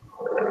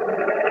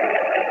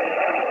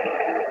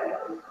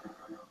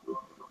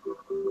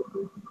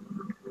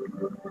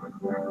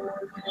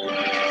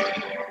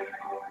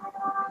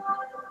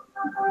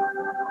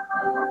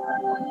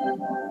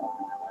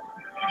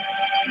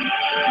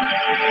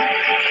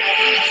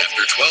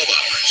 After 12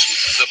 hours,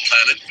 the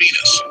planet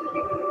Venus.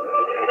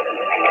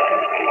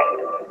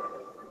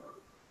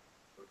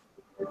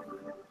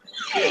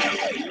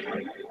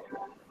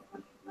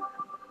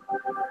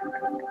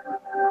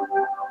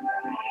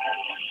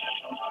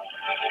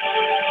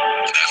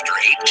 And after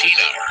 18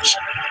 hours,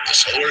 the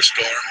solar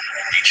storm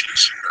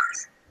reaches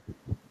Earth.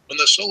 When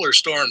the solar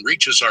storm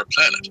reaches our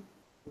planet,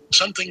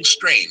 something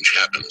strange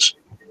happens.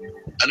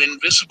 An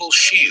invisible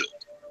shield,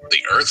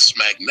 the Earth's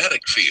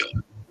magnetic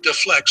field,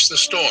 deflects the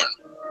storm.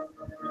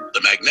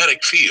 The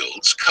magnetic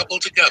fields couple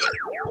together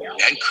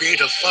and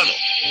create a funnel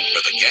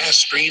where the gas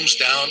streams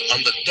down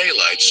on the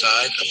daylight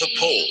side of the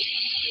pole.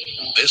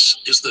 This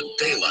is the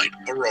daylight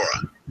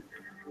aurora.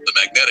 The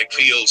magnetic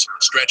fields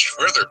stretch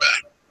further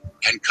back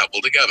and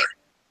couple together.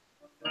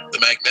 The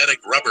magnetic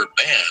rubber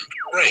band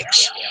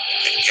breaks,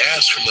 and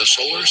gas from the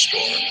solar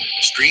storm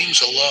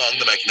streams along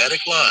the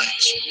magnetic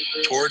lines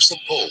towards the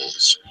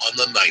poles on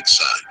the night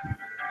side.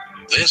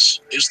 This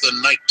is the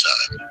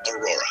nighttime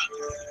aurora.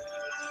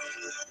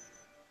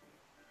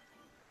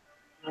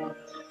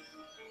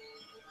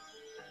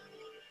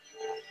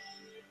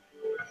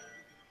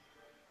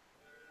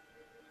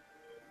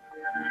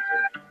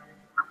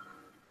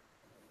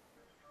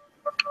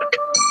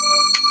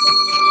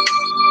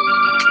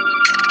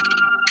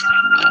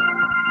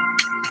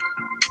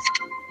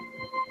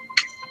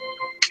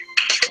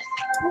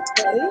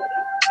 okay,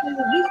 so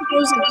this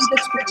was a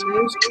good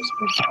explanation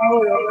of how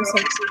auroras are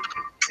seen.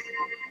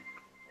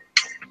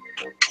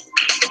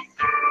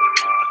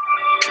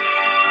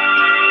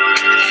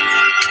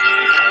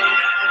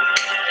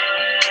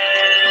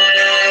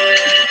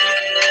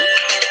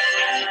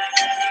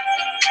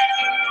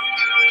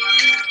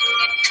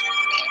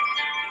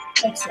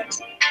 Excellent.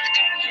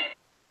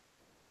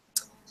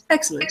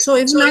 Excellent. So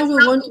if now we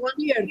want to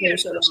hear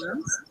those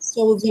alarms,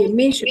 so the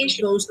emission of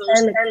those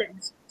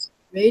electrons,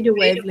 radio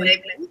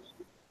wavelength,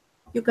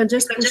 you can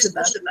just push the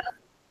button.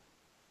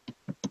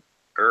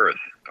 Earth,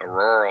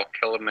 auroral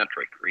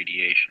kilometric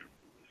radiation.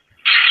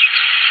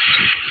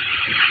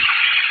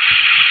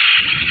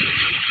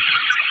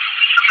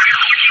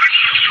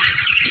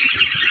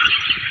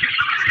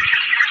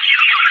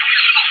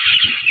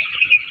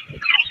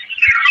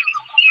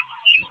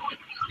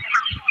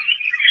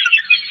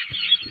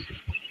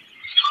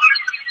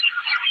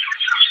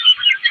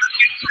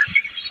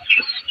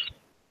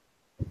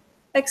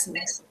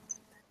 Excellent.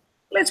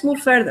 Let's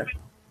move further.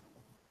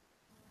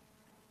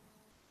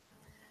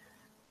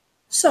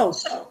 So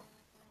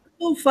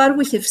far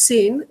we have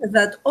seen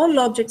that all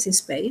objects in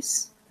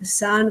space, the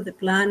sun, the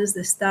planets,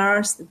 the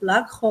stars, the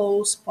black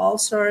holes,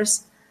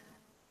 pulsars,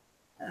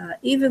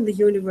 even the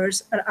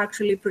universe, are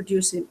actually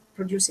producing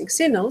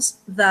signals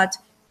that,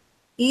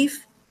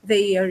 if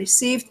they are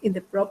received in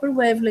the proper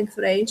wavelength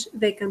range,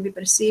 they can be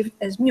perceived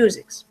as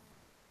musics.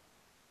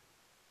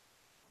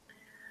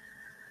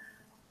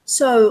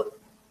 So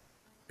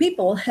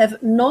people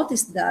have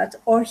noticed that,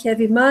 or have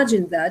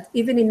imagined that,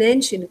 even in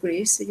ancient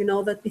Greece, you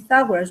know, that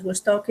Pythagoras was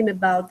talking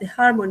about the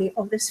harmony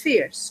of the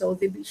spheres. So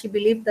he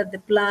believed that the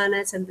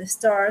planets and the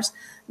stars,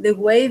 the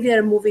way they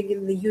are moving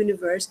in the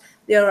universe,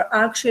 they are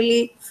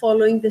actually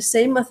following the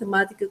same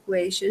mathematical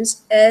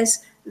equations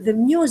as the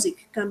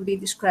music can be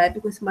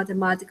described with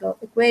mathematical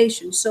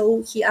equations.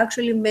 So he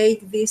actually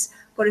made this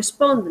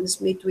correspondence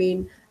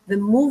between the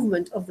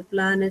movement of the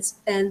planets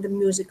and the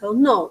musical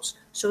notes.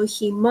 So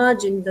he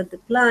imagined that the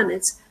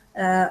planets,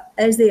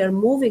 as they are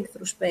moving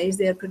through space,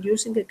 they are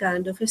producing a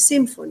kind of a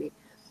symphony.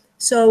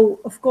 So,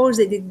 of course,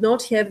 they did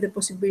not have the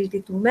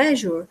possibility to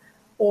measure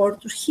or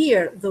to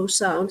hear those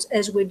sounds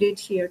as we did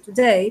here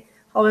today.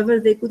 However,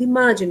 they could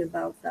imagine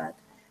about that.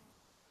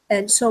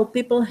 And so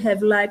people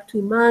have liked to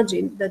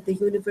imagine that the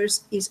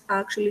universe is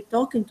actually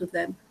talking to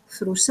them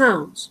through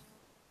sounds.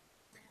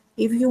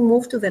 If you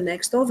move to the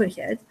next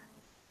overhead,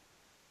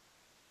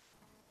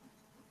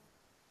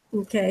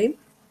 okay,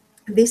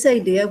 this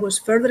idea was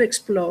further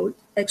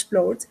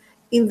explored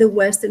in the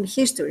Western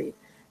history.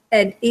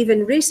 And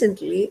even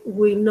recently,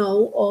 we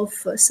know of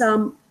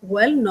some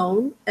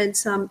well-known and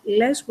some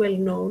less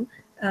well-known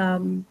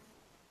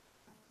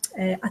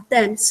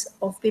attempts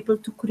of people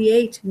to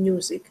create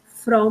music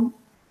from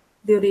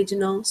the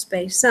original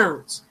space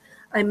sounds.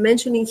 I'm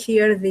mentioning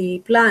here the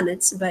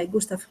Planets by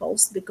Gustav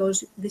Holst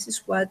because this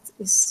is what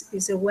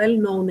is a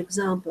well-known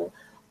example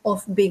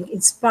of being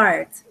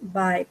inspired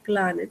by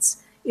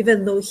planets,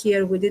 even though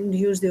here we didn't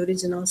use the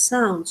original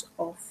sounds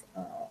of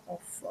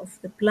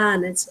the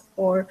planets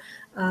or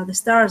the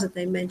stars that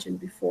I mentioned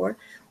before,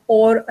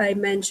 or I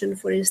mentioned,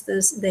 for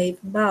instance, Dave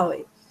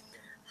Bowie.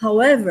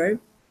 However,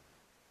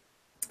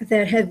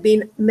 there have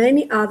been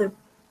many other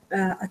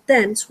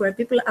attempts where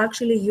people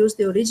actually use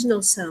the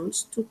original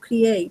sounds to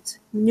create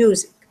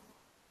music.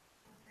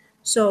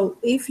 So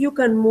if you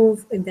can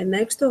move in the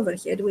next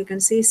overhead, we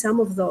can see some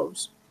of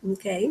those,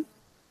 okay?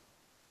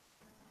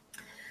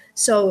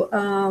 So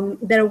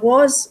there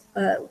was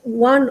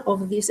one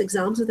of these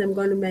examples that I'm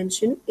going to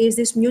mention is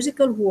this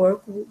musical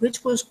work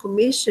which was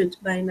commissioned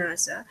by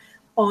NASA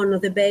on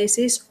the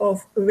basis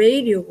of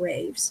radio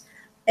waves.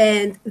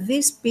 And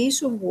this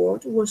piece of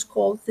work was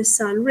called The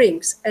Sun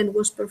Rings and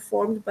was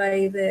performed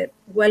by the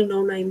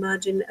well-known, I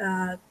imagine,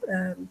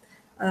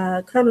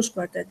 Kronos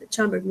Quartet, the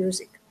chamber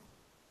music.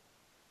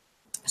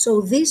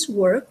 So this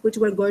work, which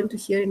we're going to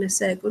hear in a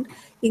second,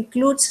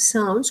 includes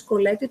sounds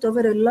collected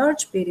over a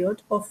large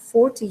period of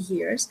 40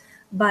 years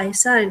by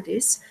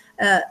scientists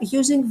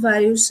using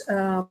various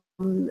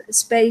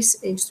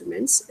space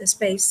instruments,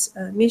 space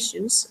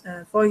missions,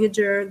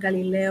 Voyager,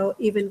 Galileo,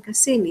 even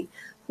Cassini,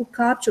 who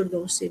capture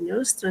those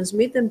signals,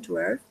 transmit them to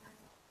Earth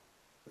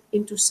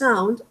into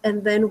sound,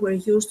 and then were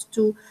used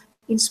to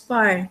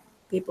inspire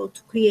people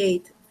to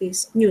create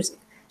this music.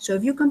 So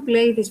if you can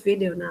play this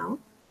video now.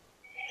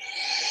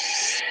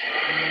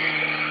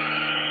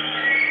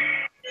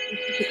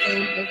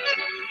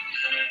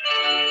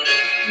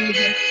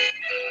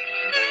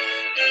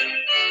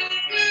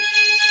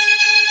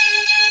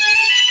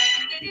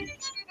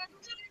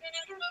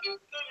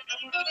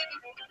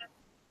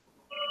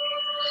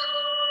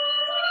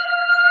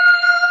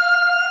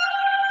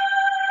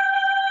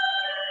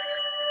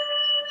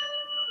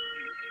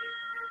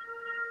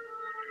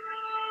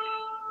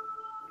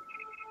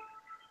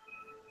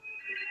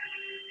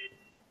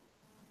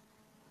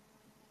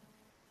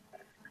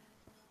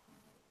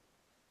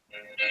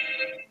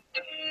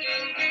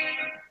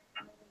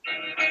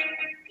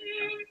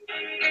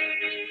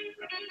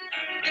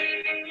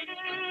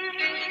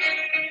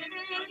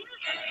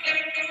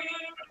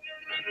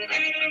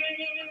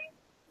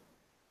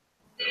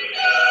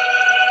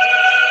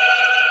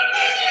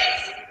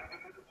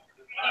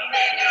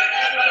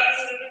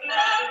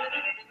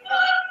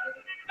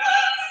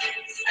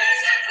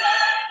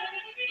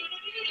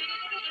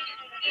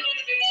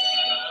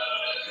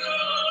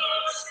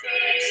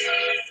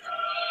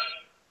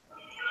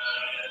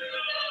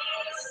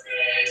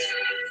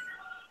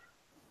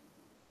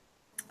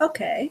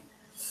 Okay.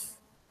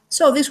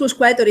 So this was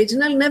quite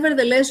original.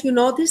 Nevertheless, you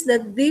notice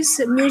that this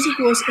music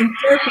was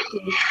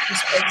interpreting the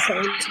space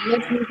sounds,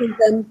 not using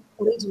them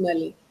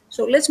originally.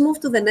 So let's move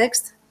to the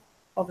next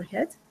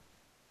overhead.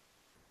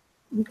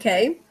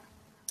 Okay.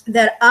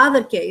 There are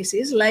other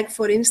cases, like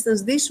for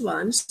instance this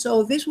one.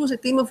 So this was a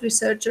team of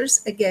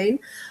researchers, again,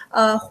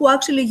 who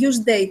actually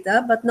used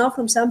data, but now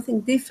from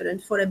something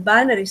different, for a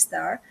binary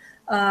star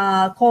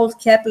called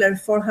Kepler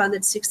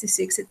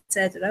 466,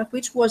 etc.,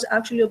 which was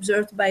actually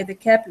observed by the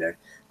Kepler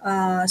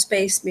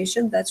space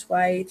mission. That's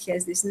why it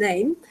has this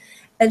name.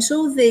 And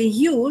so they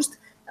used,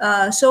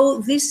 so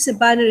this is a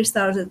binary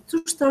star,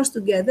 two stars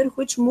together,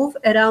 which move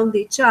around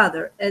each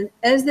other. And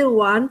as the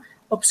one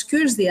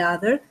obscures the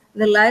other,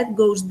 the light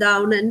goes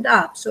down and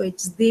up, so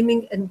it's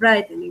dimming and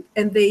brightening.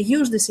 And they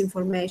use this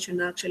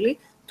information actually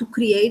to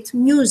create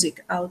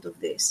music out of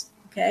this,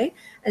 okay?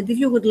 And if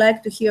you would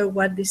like to hear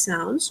what this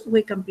sounds,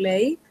 we can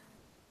play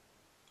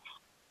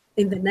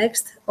in the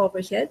next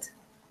overhead.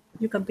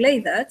 You can play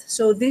that.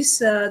 So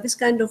this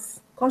kind of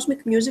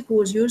cosmic music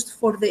was used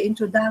for the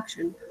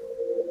introduction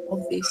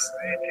of this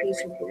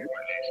piece of work.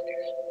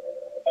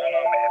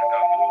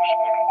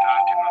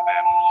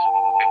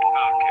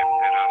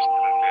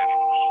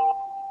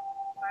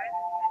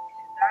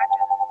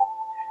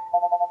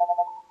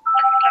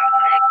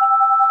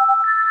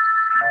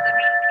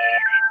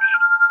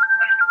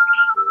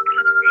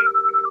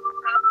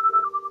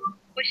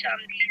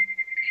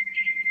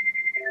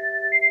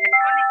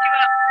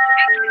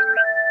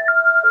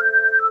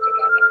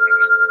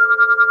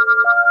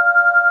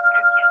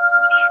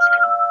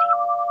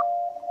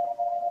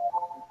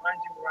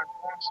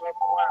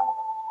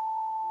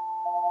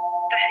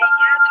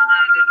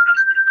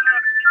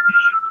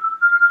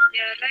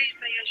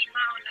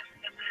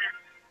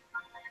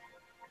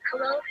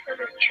 Hello for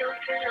the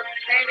children of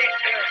planet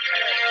Earth.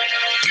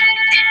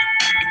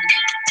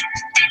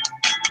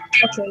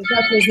 Okay,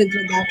 that was the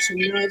introduction.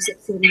 Now it's the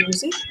full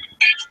music.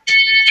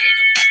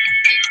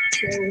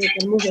 So we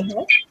can move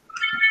ahead.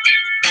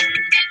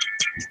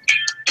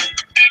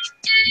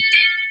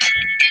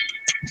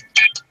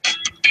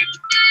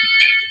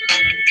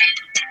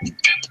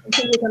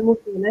 Okay, we can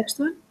move to the next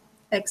one.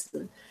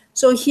 Excellent.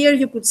 So here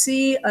you could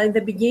see in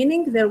the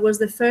beginning, there was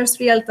the first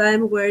real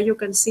time where you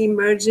can see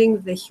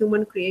merging the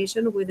human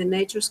creation with the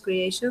nature's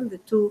creation, the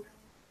two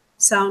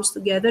sounds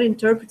together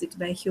interpreted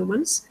by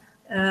humans,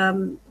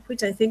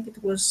 which I think it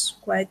was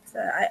quite,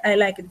 I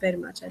like it very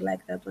much. I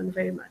like that one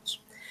very much.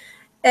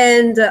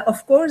 And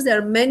of course, there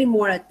are many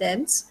more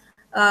attempts,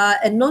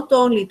 and not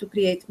only to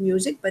create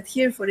music, but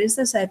here, for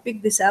instance, I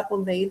picked this up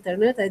on the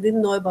internet. I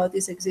didn't know about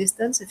its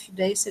existence a few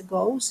days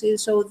ago.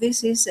 So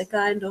this is a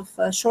kind of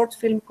short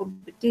film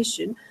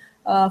competition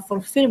for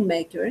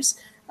filmmakers,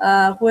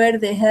 where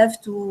they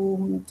have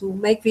to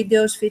make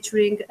videos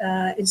featuring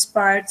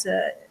inspired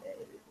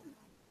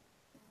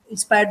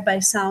by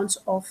sounds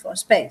of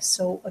space,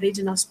 so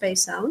original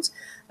space sounds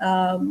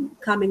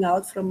coming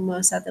out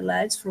from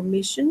satellites, from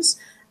missions.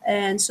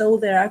 And so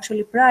there are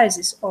actually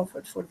prizes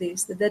offered for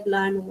this. The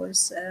deadline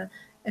was a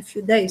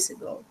few days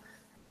ago.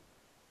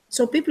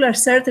 So people are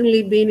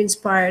certainly being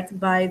inspired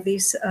by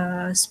these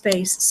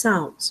space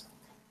sounds.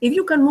 If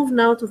you can move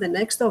now to the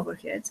next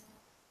overhead.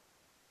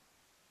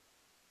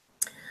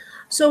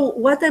 So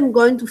what I'm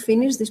going to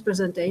finish this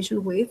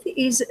presentation with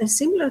is a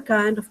similar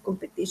kind of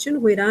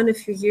competition we ran a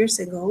few years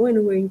ago,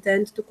 and we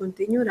intend to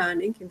continue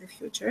running in the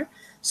future.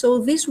 So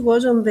this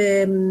was in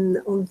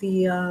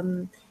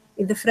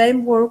the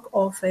framework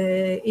of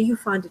a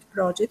EU-funded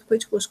project,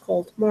 which was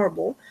called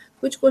Marble,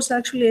 which was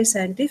actually a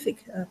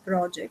scientific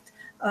project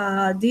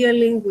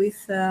dealing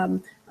with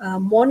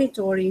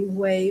monitoring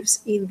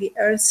waves in the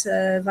Earth's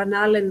Van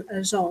Allen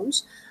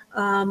zones,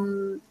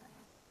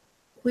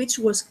 which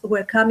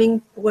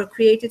were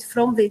created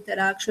from the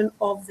interaction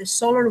of the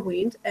solar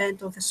wind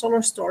and of the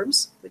solar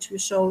storms, which we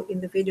saw in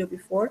the video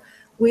before,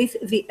 with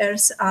the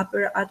Earth's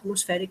upper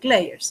atmospheric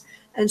layers.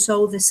 And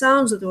so the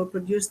sounds that were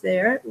produced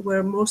there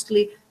were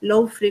mostly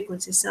low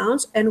frequency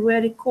sounds and were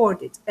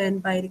recorded.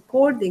 And by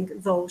recording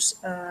those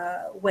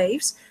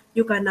waves,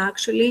 you can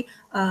actually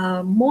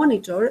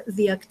monitor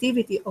the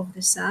activity of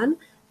the sun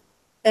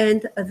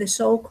and the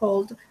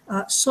so-called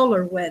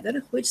solar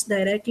weather, which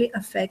directly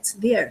affects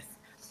the Earth.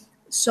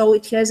 So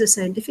it has a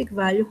scientific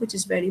value, which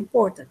is very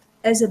important.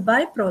 As a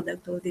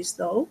byproduct of this,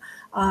 though,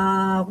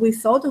 we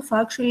thought of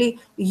actually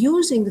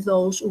using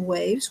those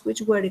waves,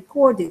 which were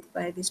recorded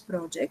by this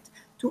project,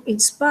 to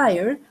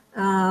inspire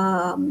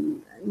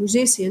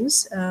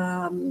musicians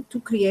to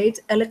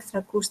create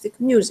electroacoustic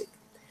music.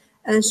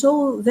 And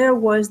so there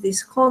was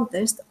this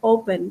contest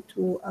open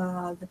to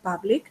the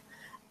public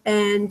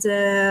and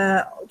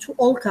to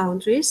all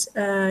countries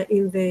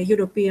in the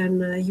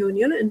European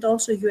Union, and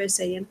also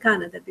USA and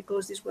Canada,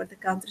 because these were the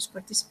countries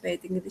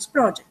participating in this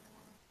project.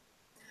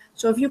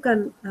 So if you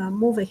can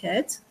move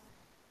ahead.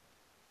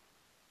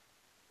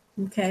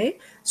 Okay,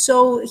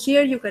 so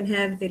here you can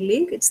have the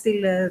link. It's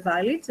still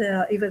valid,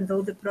 even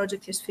though the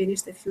project has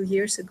finished a few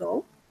years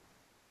ago.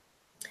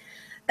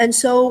 And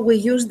so we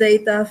use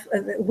data,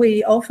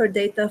 we offer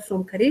data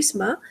from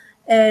Charisma,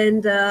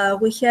 and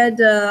we had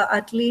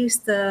at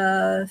least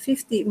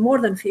 50, more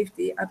than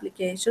 50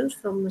 applications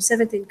from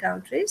 17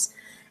 countries.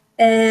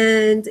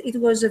 And it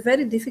was a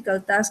very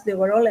difficult task. They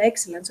were all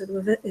excellent. So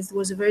it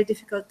was a very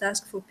difficult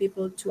task for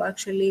people to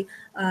actually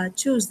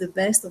choose the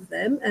best of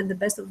them. And the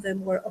best of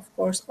them were, of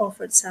course,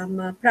 offered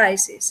some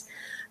prizes.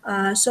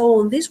 So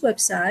on this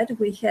website,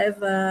 we have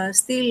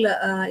still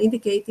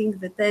indicating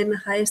the 10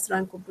 highest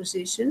ranked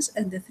compositions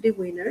and the 3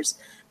 winners.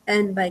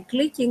 And by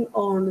clicking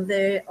on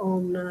the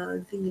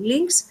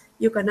links,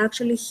 you can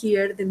actually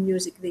hear the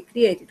music they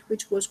created,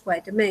 which was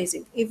quite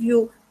amazing. If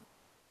you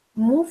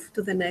move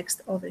to the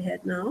next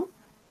overhead now.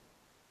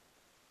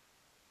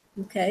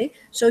 Okay,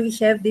 so you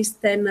have these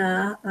 10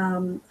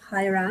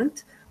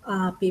 high-ranked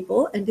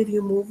people, and if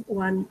you move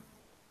one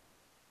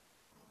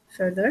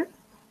further,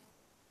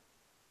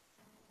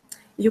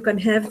 you can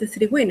have the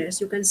 3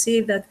 winners. You can see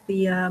that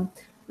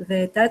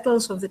the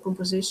titles of the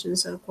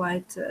compositions are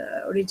quite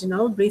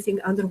original: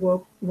 Breathing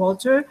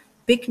Underwater,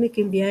 Picnic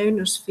in the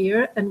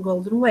Ionosphere, and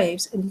Golden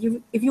Waves.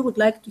 And if you would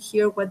like to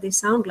hear what they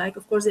sound like,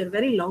 of course, they're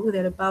very long.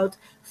 They're about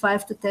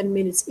 5 to 10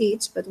 minutes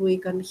each, but we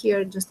can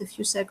hear just a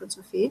few seconds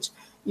of each.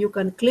 You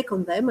can click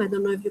on them. I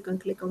don't know if you can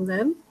click on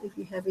them. If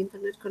you have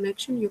internet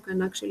connection, you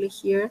can actually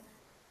hear.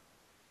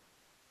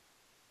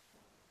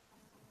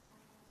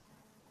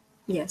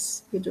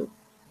 Yes, you do.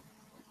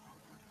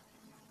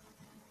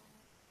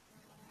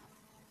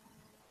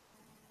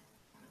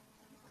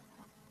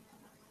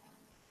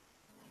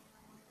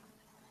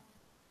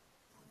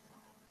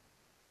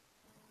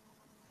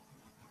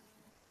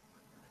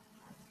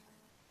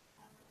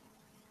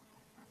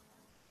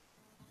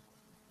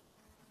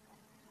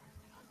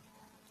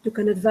 You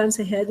can advance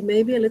ahead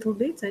maybe a little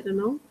bit, I don't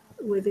know,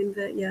 within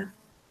the, yeah,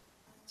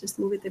 just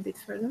move it a bit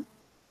further.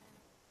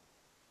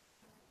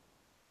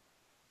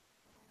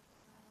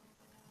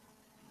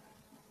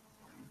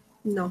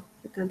 No,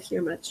 you can't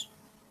hear much.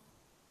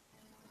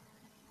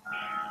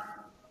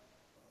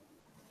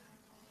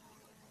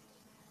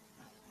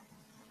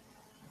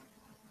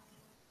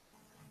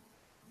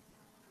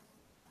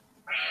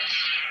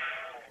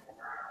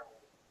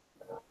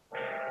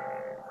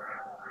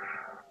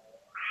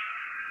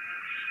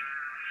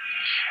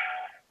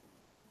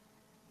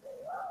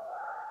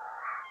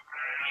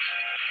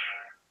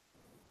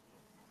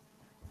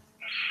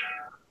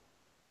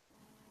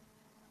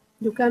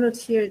 You cannot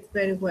hear it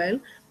very well.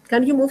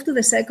 Can you move to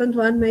the second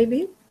one,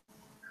 maybe?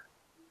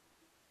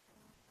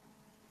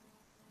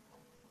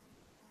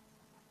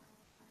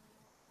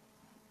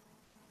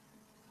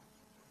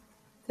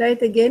 Try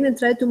it again and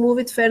try to move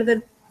it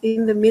further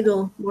in the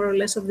middle, more or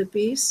less, of the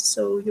piece,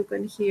 so you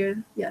can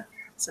hear, yeah,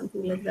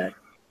 something like that.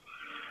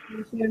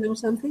 You hear now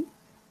something?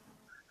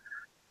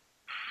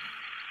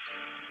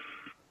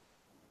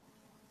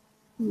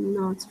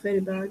 No, it's very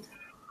bad.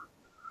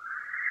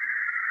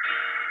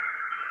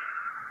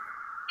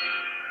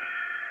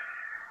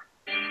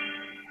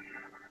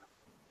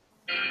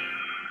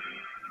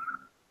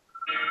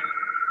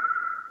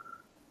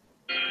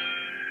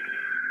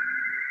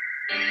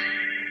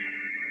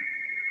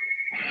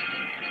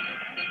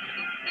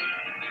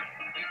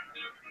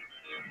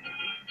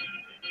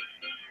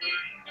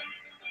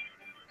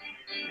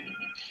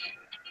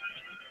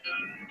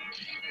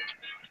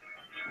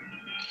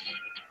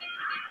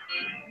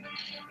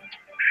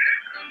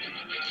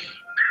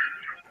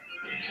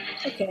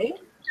 Okay.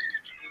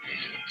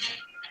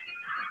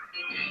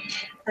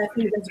 I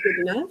think that's good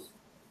enough.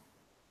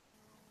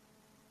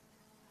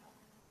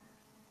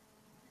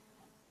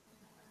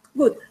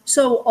 Good.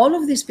 So all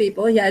of these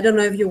people, yeah, I don't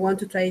know if you want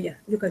to try, yeah,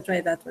 you can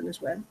try that one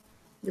as well.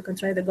 You can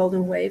try the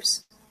Golden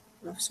Waves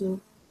of Smooth.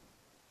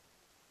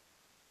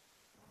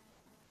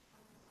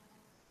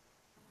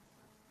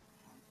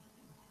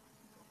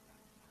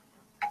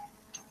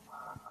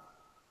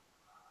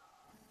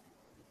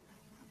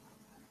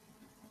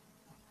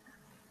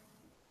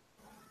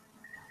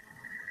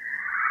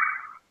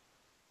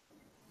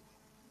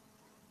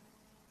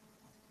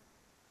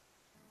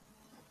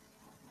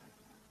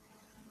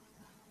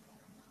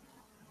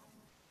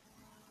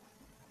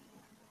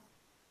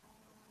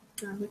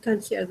 We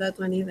can't hear that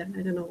one either.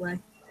 I don't know why.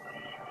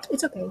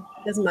 It's okay.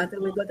 Doesn't matter.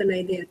 We got an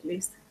idea at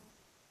least.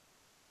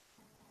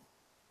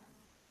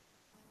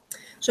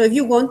 So if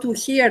you want to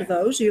hear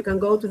those, you can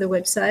go to the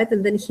website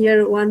and then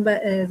hear one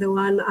by the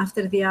one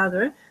after the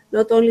other.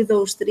 Not only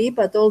those 3,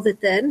 but all the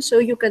 10. So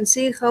you can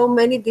see how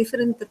many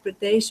different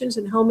interpretations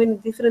and how many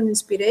different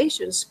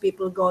inspirations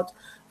people got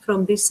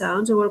from these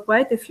sounds. There were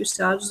quite a few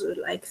sounds,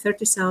 like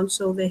 30 sounds.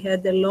 So they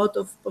had a lot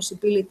of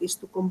possibilities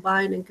to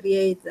combine and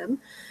create them.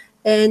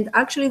 And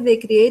actually, they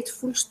create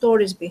full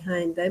stories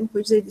behind them,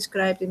 which they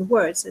described in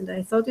words. And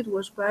I thought it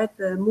was quite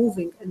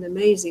moving and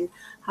amazing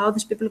how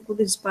these people could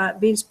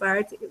be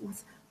inspired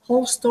with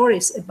whole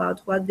stories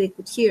about what they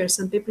could hear.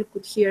 Some people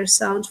could hear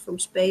sounds from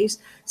space.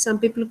 Some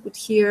people could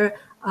hear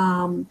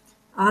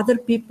other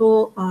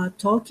people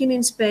talking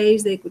in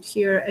space. They could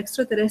hear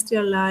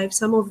extraterrestrial life.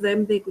 Some of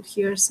them, they could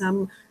hear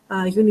some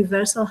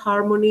universal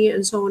harmony,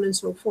 and so on and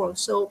so forth.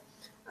 So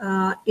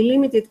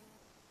limited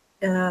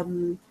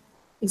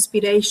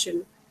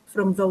inspiration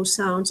from those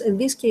sounds, and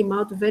this came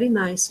out very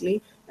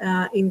nicely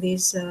in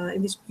this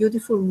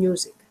beautiful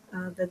music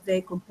that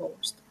they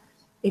composed.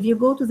 If you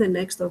go to the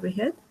next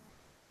overhead,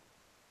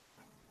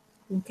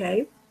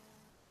 okay.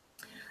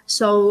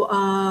 So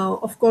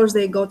of course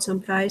they got some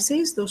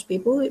prizes. Those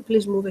people,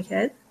 please move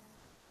ahead.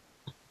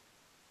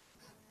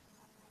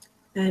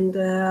 And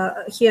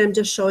here I'm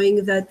just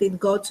showing that it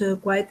got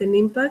quite an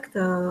impact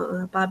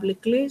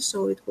publicly.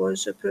 So it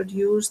was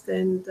produced,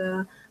 and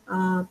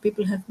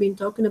people have been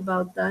talking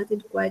about that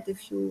in quite a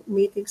few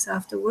meetings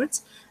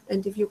afterwards.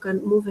 And if you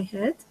can move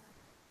ahead.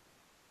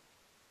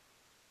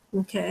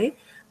 Okay,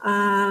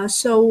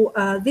 so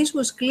this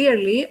was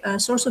clearly a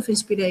source of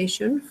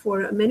inspiration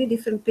for many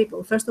different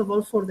people. First of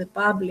all, for the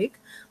public,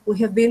 we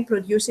have been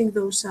producing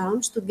those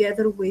sounds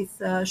together with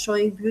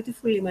showing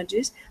beautiful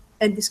images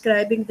and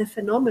describing the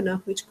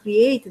phenomena which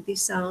create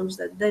these sounds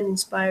that then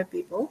inspire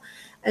people.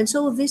 And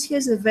so this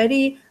has a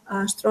very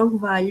strong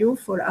value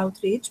for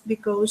outreach,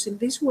 because in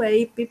this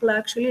way, people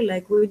actually,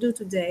 like we do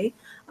today,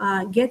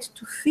 get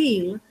to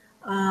feel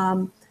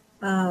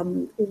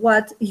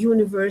what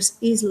universe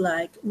is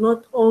like,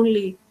 not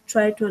only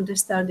try to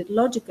understand it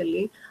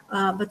logically,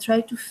 but try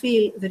to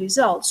feel the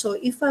results. So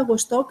if I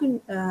was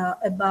talking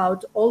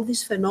about all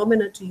these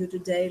phenomena to you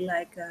today,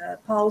 like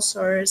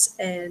pulsars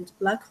and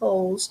black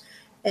holes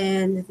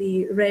and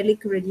the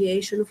relic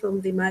radiation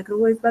from the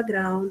microwave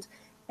background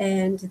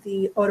and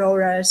the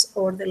auroras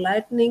or the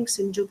lightnings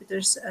in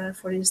Jupiter's,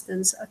 for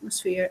instance,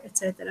 atmosphere,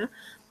 etc.,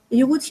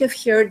 you would have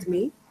heard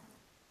me.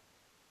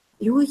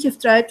 You would have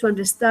tried to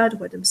understand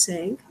what I'm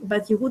saying,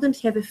 but you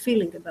wouldn't have a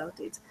feeling about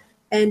it.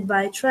 And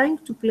by trying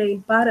to play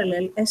in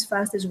parallel as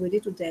fast as we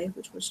did today,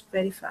 which was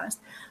very fast,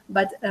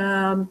 but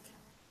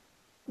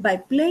by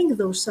playing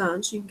those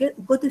sounds, you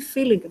got a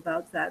feeling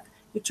about that.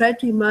 You try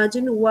to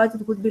imagine what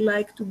it would be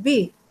like to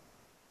be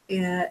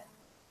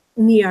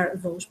near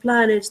those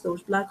planets,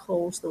 those black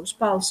holes, those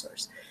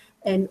pulsars,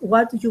 and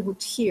what you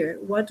would hear,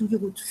 what you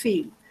would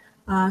feel.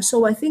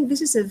 So I think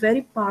this is a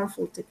very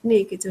powerful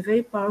technique. It's a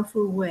very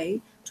powerful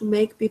way to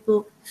make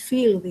people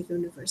feel the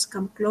universe,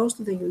 come close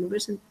to the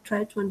universe and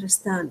try to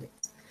understand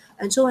it.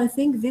 And so I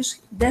think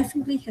this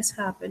definitely has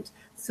happened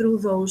through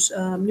those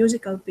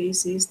musical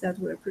pieces that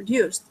were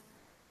produced.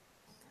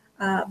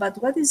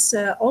 But what is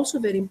also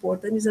very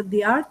important is that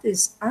the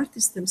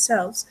artists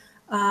themselves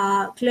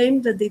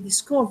claimed that they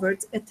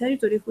discovered a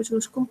territory which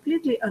was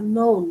completely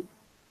unknown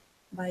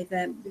by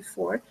them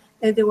before,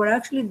 and they were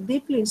actually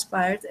deeply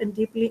inspired and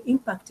deeply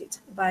impacted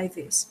by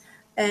this.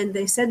 And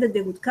they said that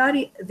they would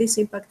carry this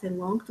impact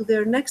along to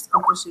their next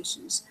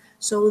compositions.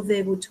 So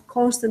they would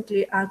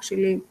constantly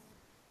actually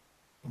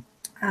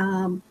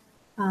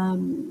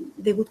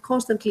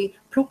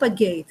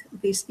propagate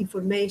this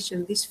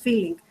information, this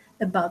feeling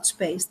about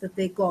space that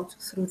they got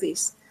through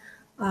this.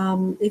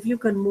 If you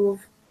can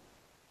move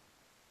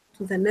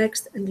to the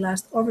next and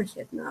last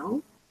overhead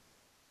now.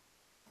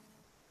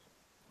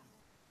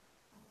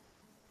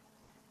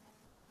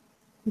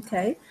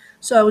 Okay,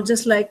 so I would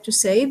just like to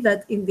say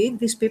that indeed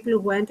these people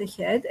went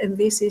ahead, and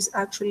this is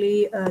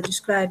actually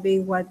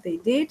describing what they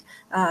did.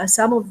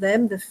 Some of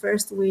them, the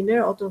first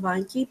winner, Otto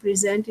Vanki,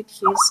 presented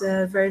his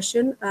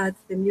version at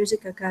the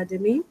Music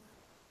Academy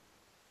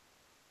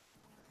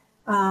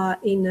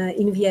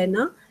in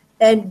Vienna,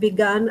 and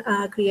began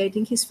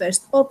creating his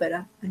first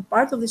opera. And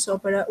part of this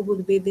opera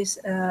would be this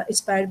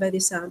inspired by the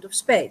sound of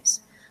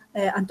space.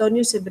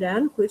 Antonio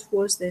Sebran, which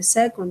was the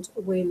second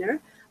winner,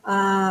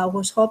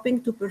 was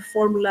hoping to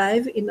perform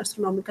live in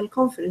astronomical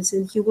conference,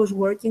 and he was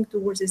working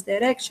towards this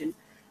direction.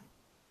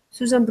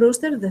 Susan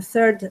Brewster, the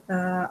third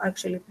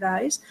actually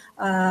prize,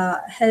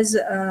 has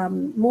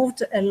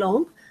moved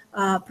along,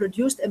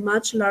 produced a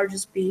much larger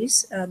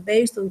piece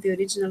based on the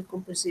original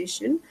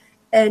composition,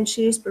 and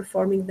she is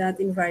performing that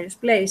in various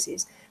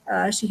places.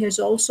 She has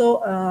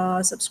also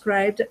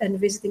subscribed and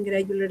visiting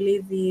regularly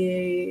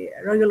the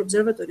Royal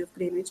Observatory of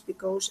Greenwich,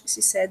 because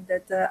she said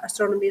that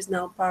astronomy is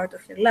now part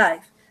of her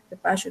life, the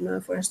passion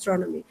for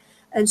astronomy,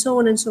 and so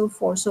on and so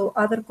forth. So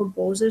other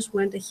composers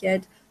went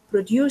ahead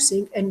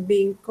producing and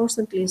being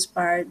constantly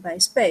inspired by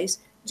space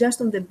just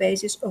on the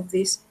basis of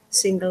this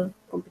single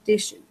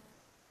competition.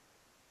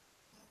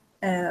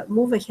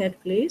 Move ahead,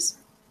 please.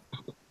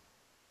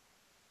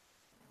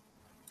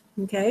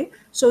 Okay,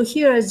 so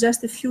here is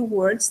just a few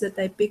words that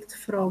I picked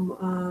from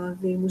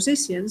the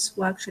musicians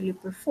who actually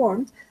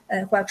performed,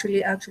 who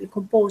actually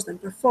composed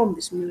and performed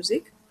this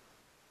music.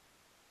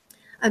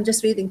 I'm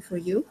just reading for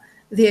you.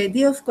 The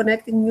idea of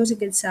connecting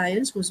music and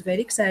science was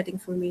very exciting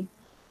for me.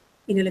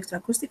 In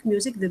electroacoustic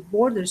music, the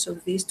borders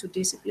of these two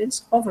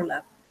disciplines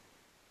overlap,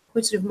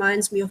 which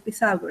reminds me of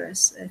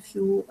Pythagoras a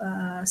few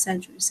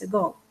centuries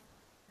ago,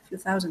 a few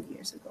thousand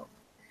years ago.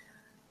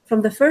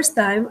 From the first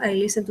time I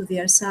listened to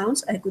their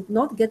sounds, I could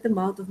not get them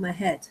out of my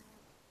head.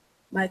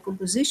 My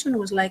composition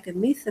was like a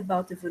myth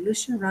about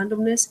evolution,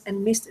 randomness,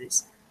 and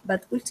mysteries,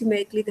 but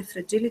ultimately the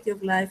fragility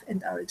of life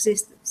and our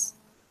existence.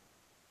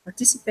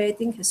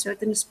 Participating has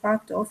certainly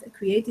sparked off a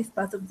creative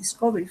path of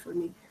discovery for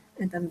me,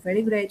 and I'm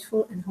very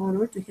grateful and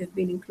honored to have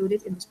been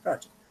included in this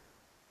project.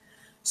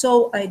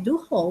 So I do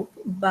hope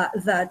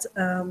that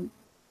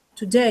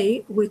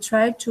today we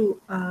try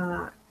to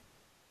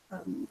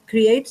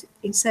create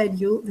inside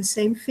you the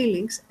same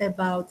feelings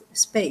about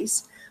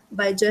space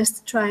by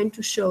just trying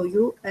to show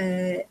you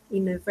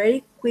in a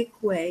very quick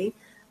way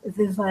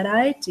the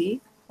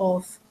variety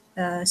of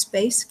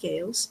space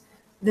scales,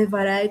 the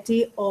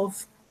variety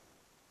of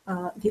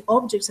the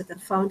objects that are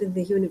found in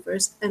the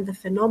universe and the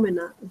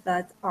phenomena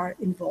that are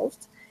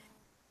involved,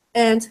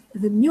 and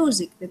the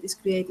music that is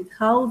created,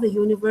 how the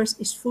universe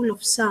is full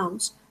of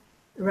sounds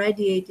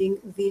radiating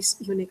these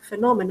unique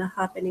phenomena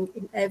happening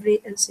in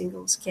every and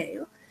single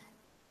scale,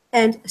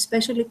 and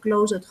especially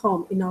close at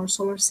home in our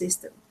solar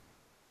system.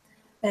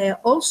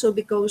 Also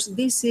because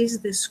this is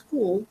the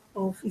school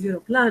of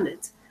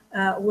Europlanet,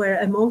 where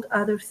among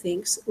other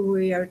things,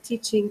 we are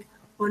teaching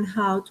on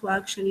how to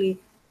actually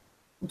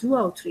do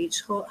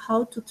outreach,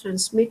 how to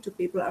transmit to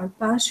people our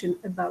passion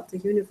about the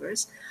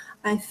universe.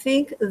 I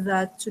think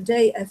that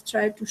today I've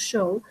tried to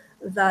show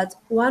that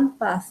one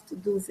path to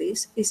do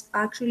this is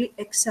actually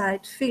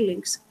excite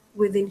feelings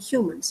within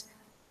humans.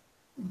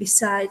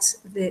 Besides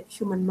the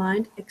human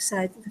mind,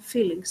 excite the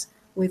feelings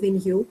within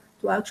you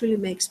to actually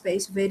make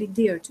space very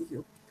dear to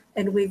you.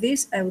 And with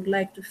this, I would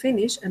like to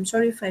finish. I'm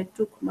sorry if I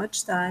took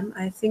much time.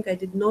 I think I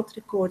did not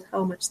record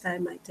how much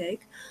time I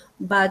take,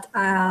 but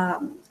I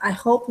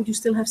hope you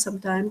still have some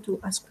time to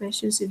ask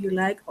questions if you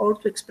like, or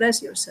to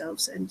express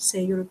yourselves and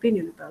say your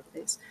opinion about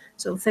this.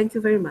 So thank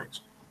you very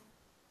much.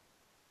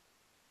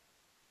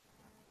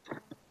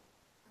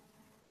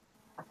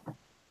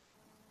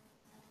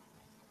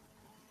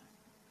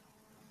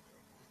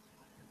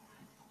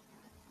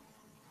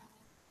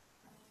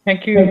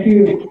 Thank you,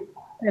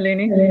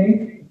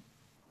 Eleni.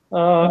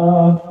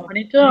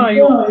 Anita, are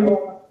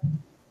you?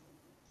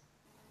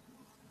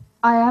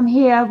 I am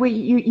here.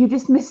 You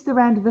just missed the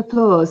round of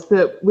applause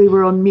that we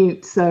were on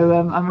mute, so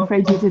I'm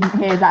afraid you didn't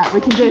hear that. We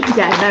can do it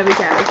again. There we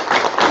go.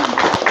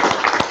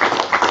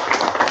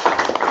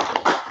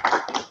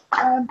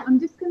 I'm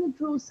just going to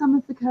draw some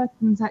of the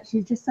curtains,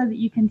 actually, just so that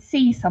you can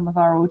see some of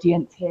our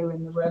audience here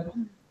in the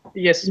room.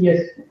 Yes.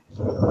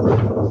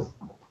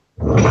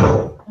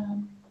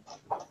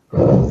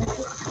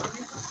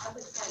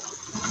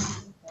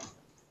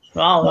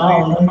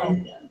 Wow.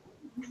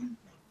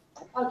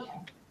 Okay.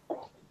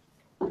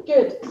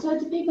 Good. So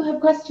do people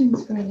have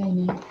questions for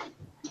Eleni?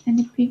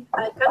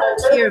 I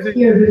cannot hear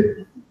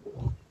very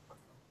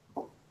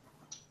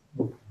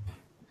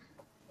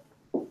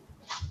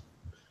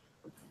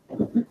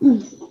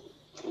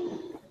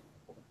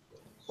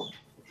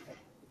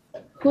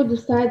Who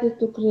decided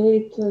to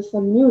create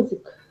some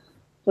music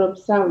from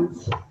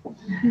sounds?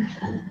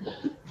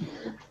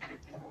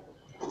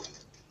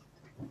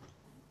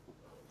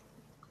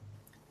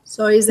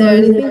 So is there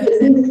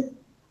anything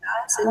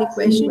any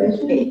questions?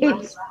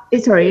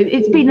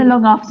 It's been a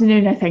long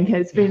afternoon, I think.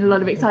 It's been a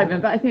lot of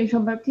excitement, but I think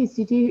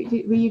Jean-Baptiste,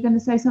 were you going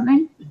to say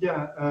something?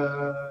 Yeah,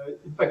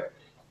 in fact,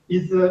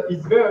 is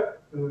there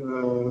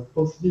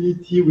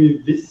possibility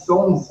with these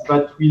songs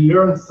that we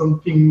learn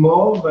something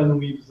more than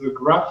with the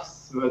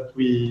graphs that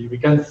we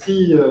can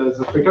see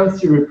the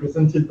frequency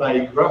represented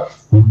by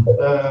graphs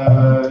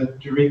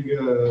during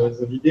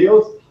the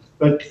videos,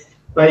 but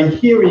by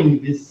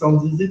hearing these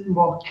sounds, is it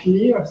more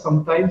clear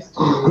sometimes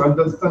to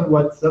understand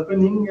what's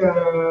happening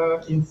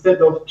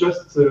instead of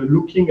just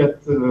looking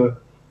at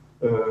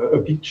a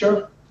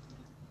picture?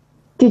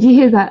 Did you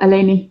hear that,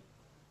 Eleni?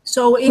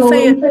 So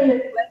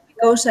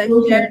because I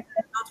heard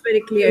not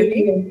very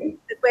clearly,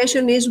 the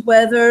question is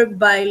whether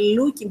by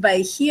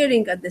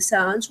hearing at the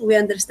sounds, we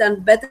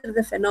understand better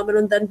the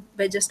phenomenon than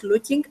by just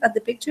looking at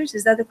the pictures.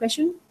 Is that the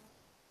question?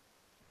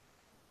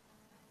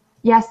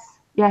 Yes.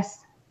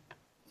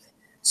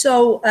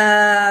 So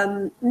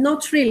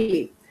not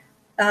really,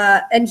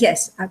 and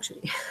yes,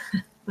 actually.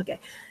 Okay,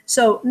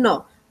 so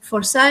no,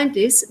 for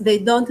scientists, they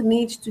don't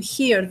need to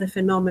hear the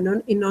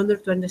phenomenon in order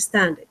to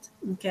understand it,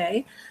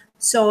 okay?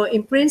 So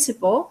in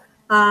principle,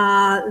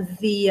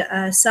 the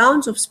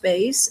sounds of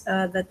space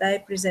that I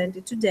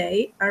presented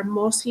today are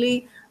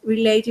mostly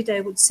related,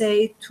 I would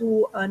say,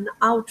 to an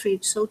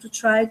outreach, so to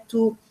try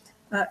to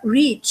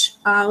reach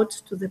out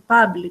to the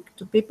public,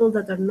 to people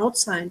that are not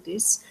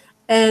scientists,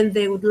 and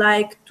they would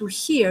like to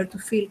hear, to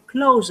feel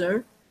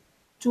closer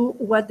to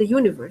what the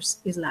universe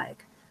is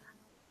like.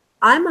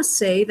 I must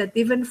say that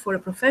even for a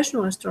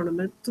professional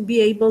astronomer to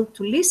be able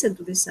to listen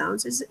to these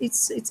sounds,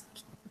 it's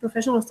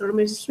professional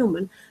astronomer is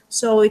human,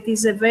 so it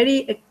is a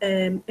very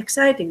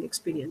exciting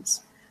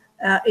experience.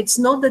 It's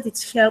not that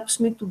it helps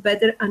me to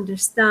better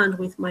understand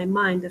with my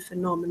mind the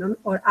phenomenon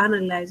or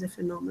analyze the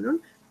phenomenon,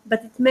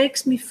 but it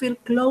makes me feel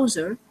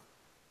closer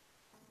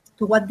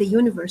to what the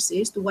universe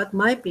is, to what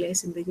my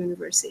place in the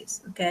universe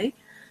is, okay?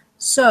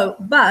 So,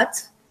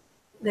 but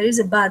there is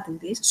a but in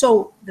this.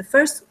 So the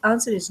first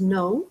answer is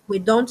no, we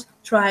don't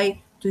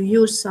try to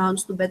use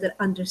sounds to better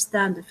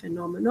understand the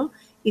phenomenon.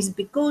 It's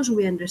because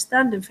we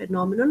understand the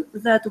phenomenon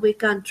that we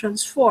can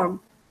transform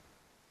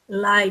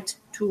light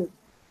to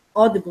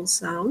audible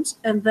sounds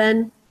and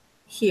then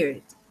hear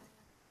it.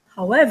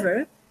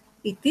 However,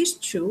 it is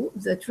true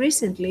that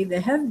recently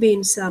there have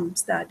been some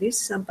studies,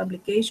 some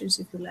publications,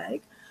 if you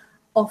like,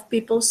 of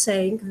people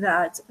saying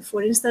that,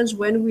 for instance,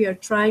 when we are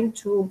trying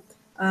to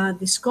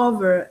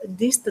discover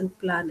distant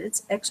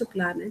planets,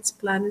 exoplanets,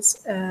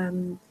 planets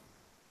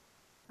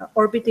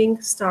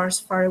orbiting stars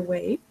far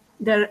away,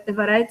 there are a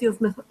variety of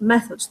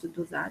methods to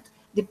do that,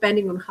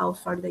 depending on how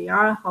far they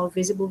are, how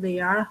visible they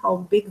are, how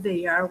big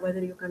they are,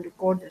 whether you can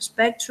record their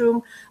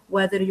spectrum,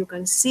 whether you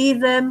can see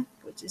them,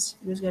 which is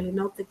usually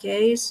not the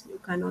case. You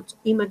cannot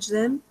image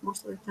them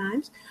most of the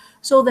times.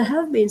 So there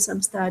have been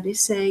some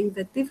studies saying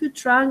that if you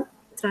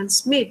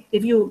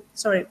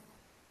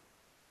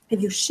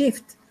if you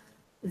shift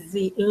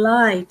the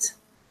light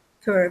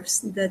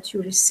curves that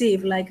you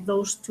receive, like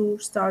those two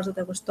stars that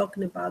I was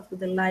talking about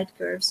with the light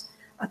curves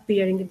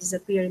appearing and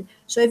disappearing.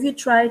 So if you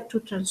try to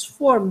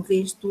transform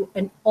this to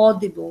an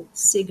audible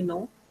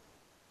signal,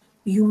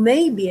 you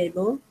may be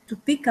able to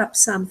pick up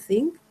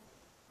something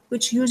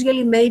which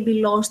usually may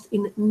be lost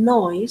in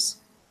noise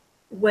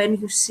when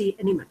you see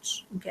an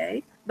image,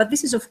 okay? But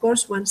this is, of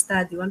course, one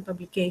study, one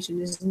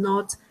publication. Is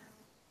not,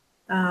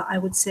 I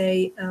would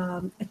say,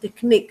 a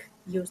technique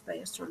used by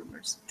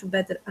astronomers to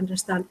better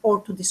understand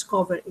or to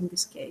discover, in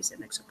this case,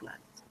 an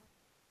exoplanet.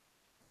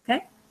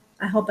 Okay?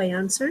 I hope I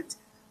answered.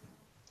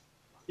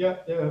 Yeah,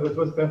 that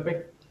was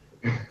perfect.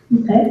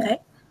 Okay.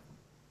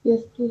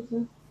 Yes, please.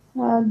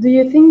 Do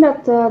you think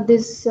that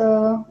this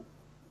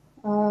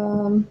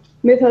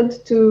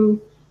method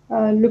to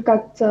look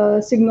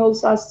at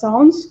signals as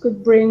sounds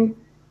could bring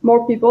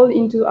more people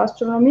into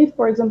astronomy,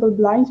 for example,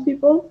 blind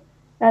people,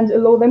 and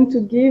allow them to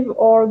give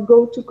or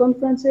go to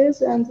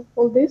conferences and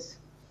all this?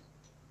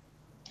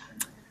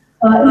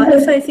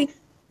 If I think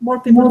more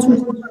people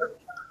to,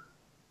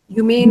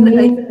 you mean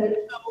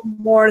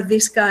more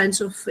these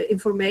kinds of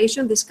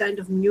information, this kind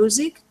of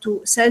music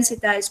to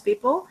sensitize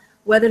people,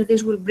 whether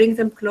this will bring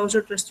them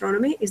closer to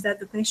astronomy? Is that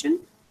the question?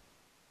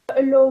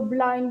 Allow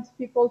blind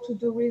people to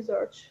do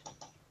research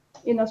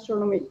in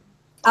astronomy.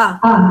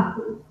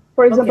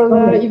 For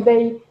example, if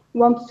they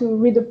want to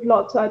read a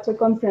plot at a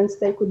conference,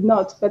 they could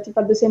not. But if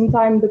at the same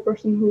time the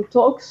person who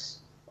talks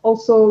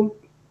also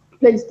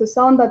plays the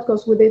sound that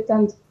goes with it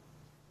and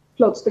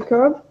plots the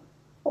curve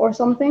or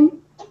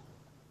something.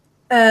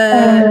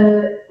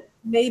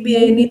 Maybe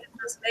I need a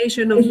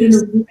translation of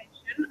this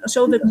question.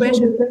 So the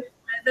question is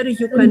whether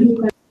you can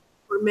use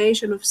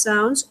information of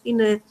sounds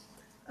in a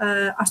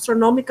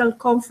astronomical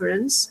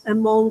conference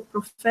among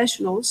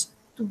professionals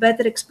to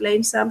better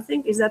explain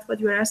something. Is that what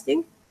you're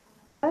asking?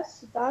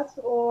 Yes, that,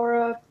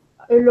 or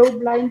allow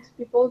blind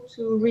people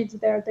to read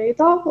their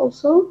data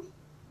also.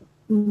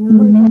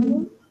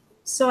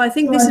 So I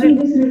think this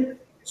is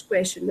a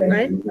question,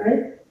 right?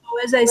 So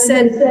as I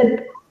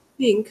said,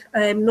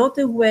 I am not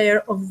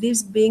aware of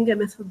this being a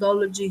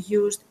methodology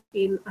used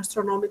in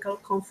astronomical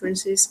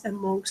conferences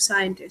among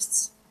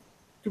scientists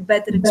to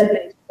better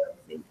explain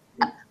something.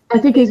 I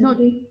think it's not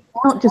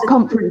just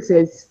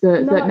conferences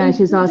that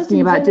Nesh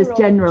asking about, just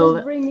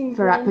general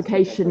for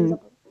application.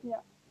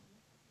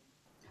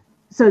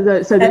 So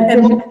the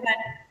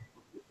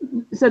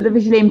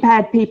visually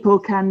impaired people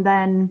can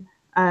then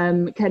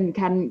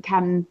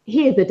can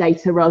hear the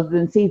data rather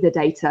than see the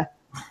data.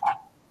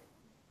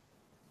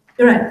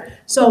 Right.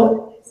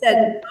 So I said,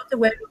 I'm not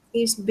aware of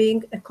this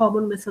being a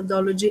common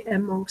methodology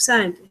among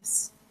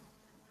scientists.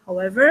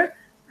 However,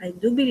 I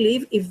do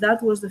believe, if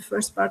that was the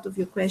first part of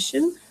your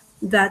question,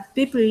 that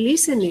people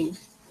listening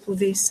to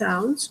these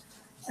sounds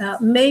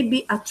may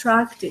be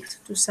attracted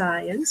to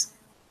science,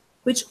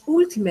 which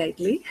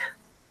ultimately,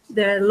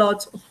 there are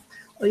lots of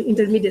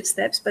intermediate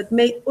steps, but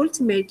may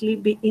ultimately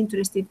be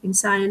interested in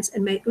science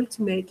and may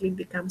ultimately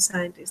become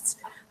scientists.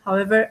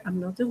 However, I'm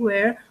not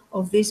aware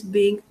of this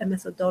being a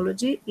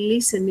methodology,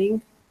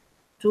 listening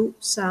to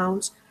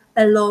sounds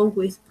along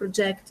with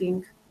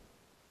projecting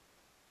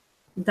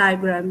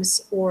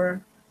diagrams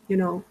or,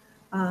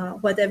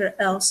 whatever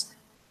else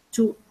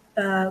to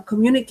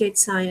communicate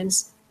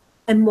science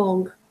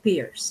among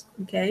peers,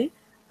 okay?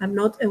 I'm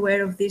not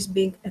aware of this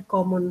being a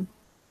common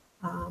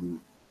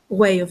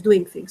way of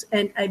doing things.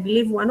 And I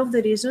believe one of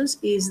the reasons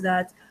is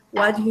that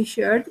what you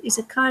heard is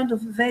a kind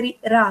of very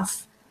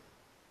rough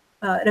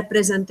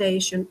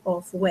representation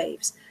of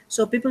waves.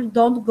 So people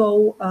don't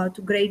go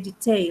to great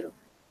detail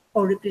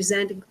or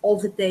representing all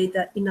the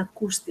data in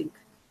acoustic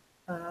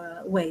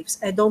waves.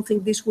 I don't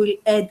think this will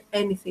add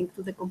anything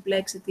to the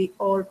complexity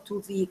or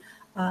to the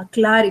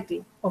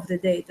clarity of the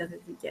data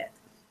that we get.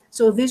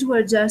 So these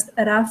were just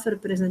a rough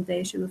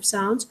representation of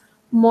sounds,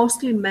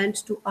 mostly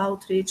meant to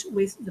outreach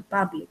with the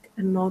public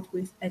and not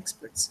with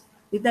experts.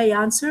 Did I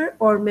answer,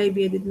 or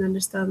maybe I didn't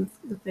understand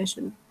the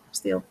question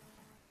still?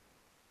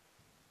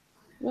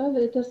 Well,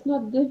 it has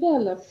not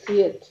developed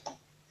yet.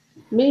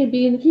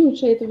 Maybe in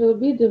future it will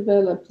be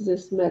developed,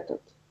 this method.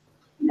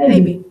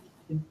 Maybe.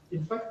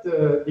 In fact,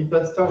 it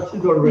has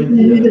started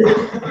already.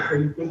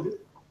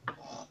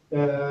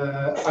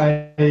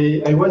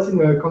 I was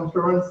in a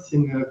conference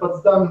in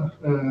Potsdam.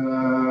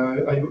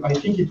 I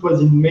think it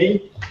was in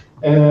May,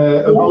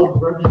 about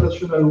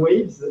gravitational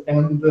waves,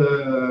 and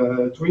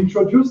to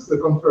introduce the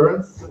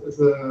conference,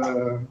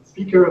 the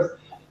speakers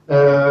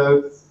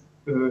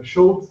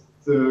showed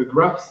the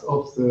graphs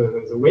of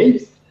the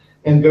waves,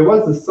 and there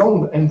was a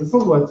sound, and the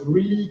sound was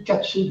really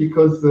catchy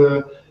because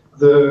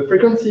the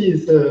frequency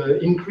is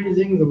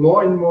increasing the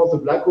more and more the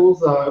black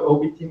holes are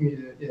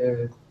orbiting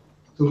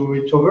to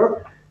each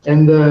other,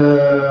 and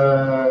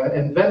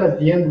then at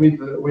the end,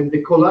 when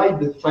they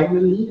collide,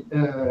 finally,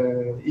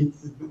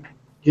 it's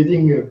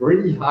getting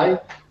really high.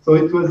 So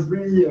it was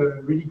really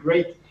really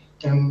great.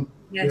 And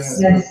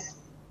yes.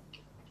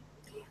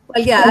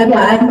 Well, yeah,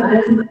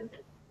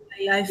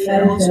 I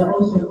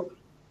also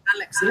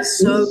galaxies.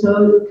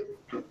 So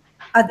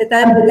at the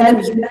time, we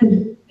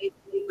didn't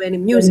do any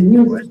music,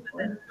 of course,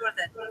 but I'm sure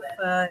that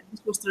if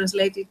this was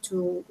translated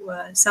to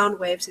sound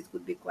waves, it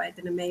would be quite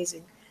an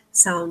amazing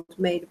sound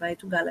made by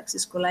two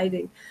galaxies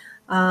colliding.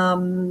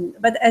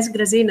 But as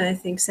Grazina, I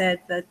think, said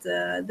that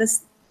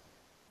this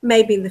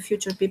maybe in the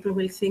future people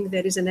will think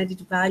there is an added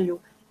value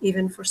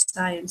even for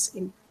science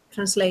in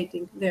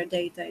translating their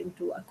data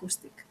into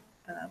acoustic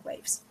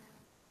waves.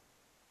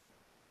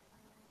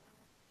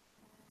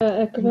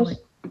 A question.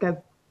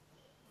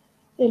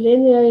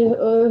 Eleni, I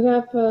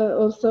have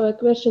also a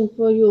question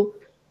for you.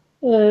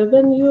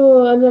 When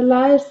you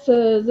analyze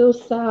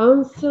those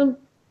sounds,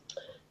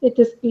 it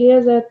is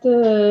clear that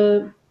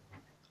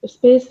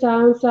space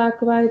sounds are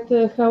quite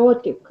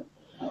chaotic.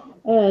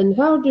 And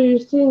how do you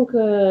think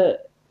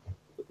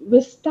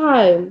with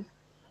time,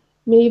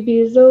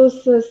 maybe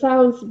those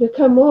sounds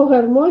become more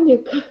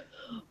harmonic,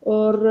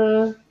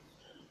 or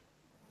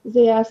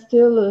they are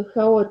still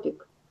chaotic?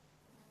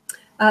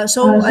 I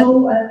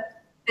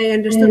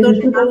understood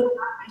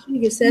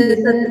you said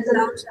that the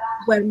sounds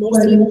were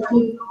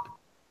mostly,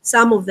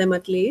 some of them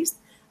at least,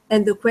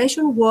 and the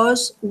question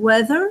was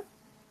whether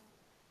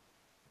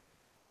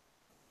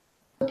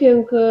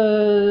looking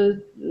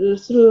through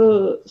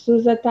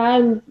the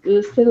time,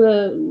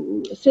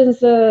 still since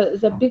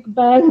the Big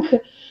Bang,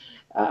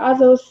 are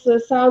those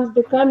sounds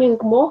becoming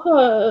more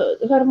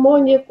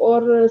harmonic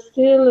or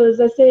still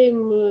the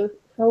same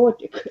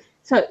chaotic?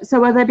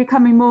 So are they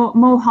becoming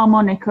more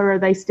harmonic, or are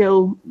they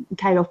still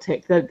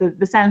chaotic?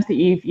 The sounds that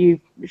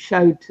you've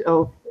showed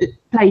or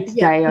played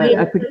today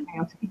are pretty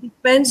chaotic. It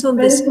depends on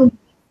the speed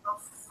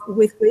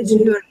with which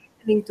you are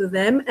listening to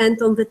them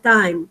and on the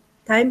time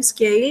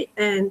scale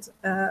and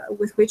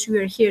with which we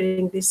are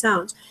hearing these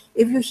sounds.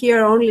 If you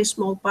hear only a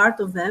small part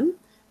of them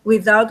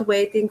without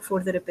waiting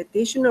for the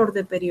repetition or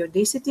the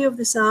periodicity of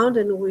the sound,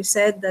 and we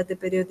said that the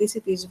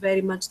periodicity is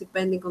very much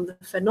depending on the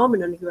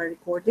phenomenon you are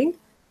recording,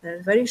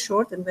 they're very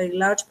short and very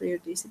large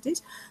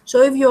periodicities.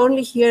 So if you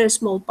only hear a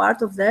small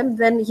part of them,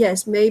 then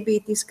yes, maybe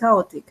it is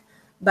chaotic.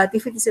 But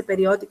if it is a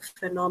periodic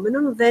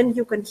phenomenon, then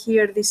you can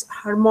hear this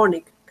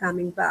harmonic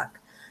coming back.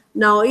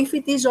 Now, if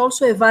it is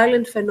also a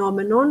violent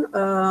phenomenon,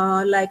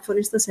 like for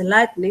instance a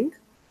lightning,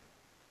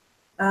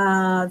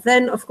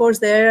 then of course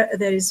there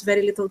is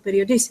very little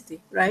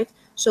periodicity, right?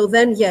 So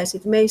then yes,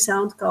 it may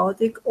sound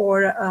chaotic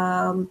or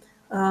a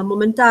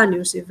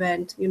momentaneous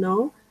event, you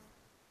know.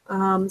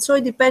 So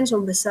it depends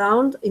on the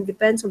sound, it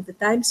depends on the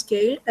time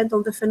scale and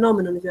on the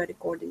phenomenon you are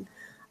recording.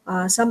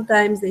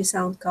 Sometimes they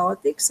sound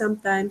chaotic,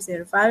 sometimes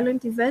they're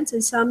violent events,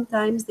 and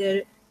sometimes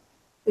they're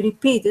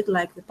repeated,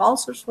 like the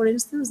pulsars, for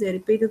instance, they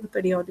repeated the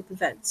periodic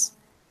events.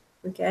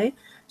 Okay,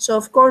 so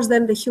of course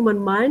then the human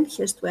mind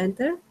has to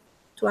enter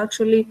to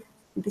actually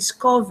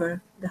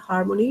discover the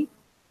harmony,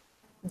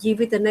 give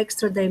it an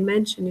extra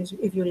dimension,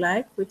 if you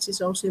like, which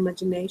is also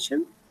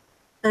imagination,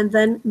 and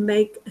then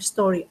make a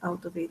story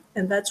out of it.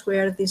 And that's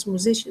where these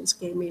musicians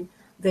came in.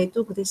 They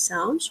took these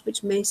sounds,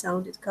 which may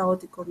sound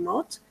chaotic or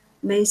not,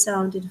 may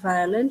sound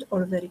violent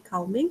or very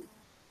calming,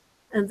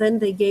 and then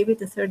they gave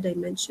it a third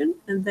dimension,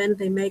 and then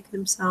they make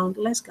them sound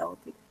less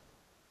chaotic,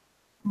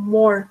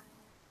 more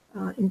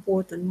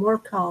important, more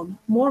calm,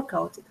 more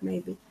chaotic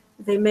maybe.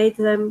 They made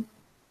them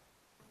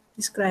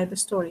describe a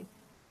story.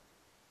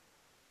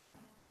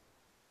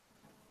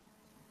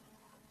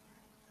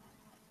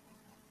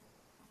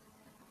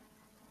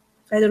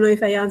 I don't know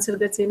if I answered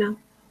that, Sina.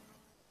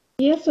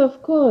 Yes,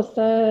 of course.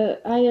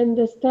 I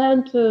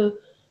understand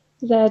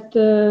that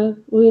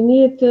we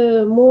need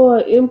more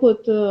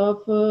input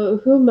of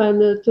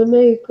human to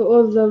make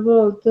all the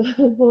world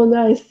more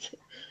nice.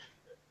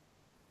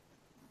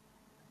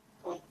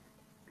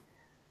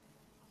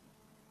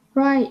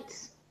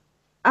 Right.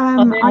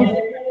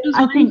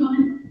 I think.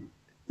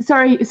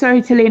 Sorry,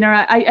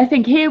 Talina. I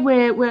think here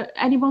we're.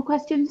 Any more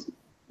questions?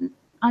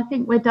 I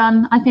think we're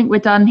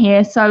done.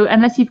 Here. So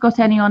unless you've got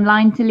any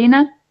online,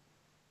 Talina.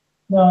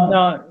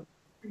 No.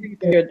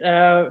 Good.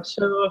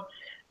 So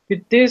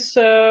with this,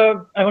 I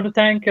want to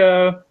thank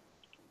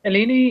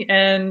Eleni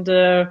and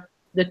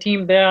the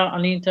team there,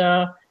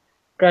 Anita,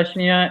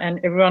 Krasnia, and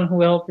everyone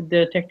who helped with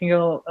the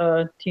technical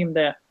team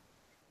there.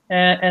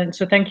 And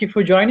so thank you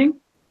for joining.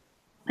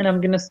 And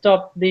I'm going to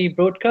stop the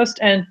broadcast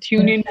and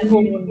tune in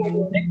for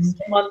next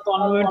month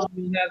onwards.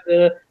 We'll have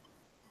the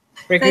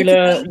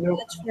regular. Thank you very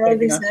much for all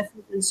this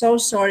effort. I'm so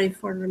sorry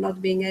for not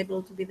being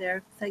able to be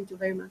there. Thank you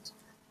very much.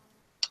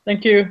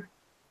 Thank you.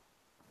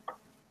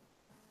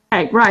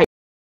 Okay, right.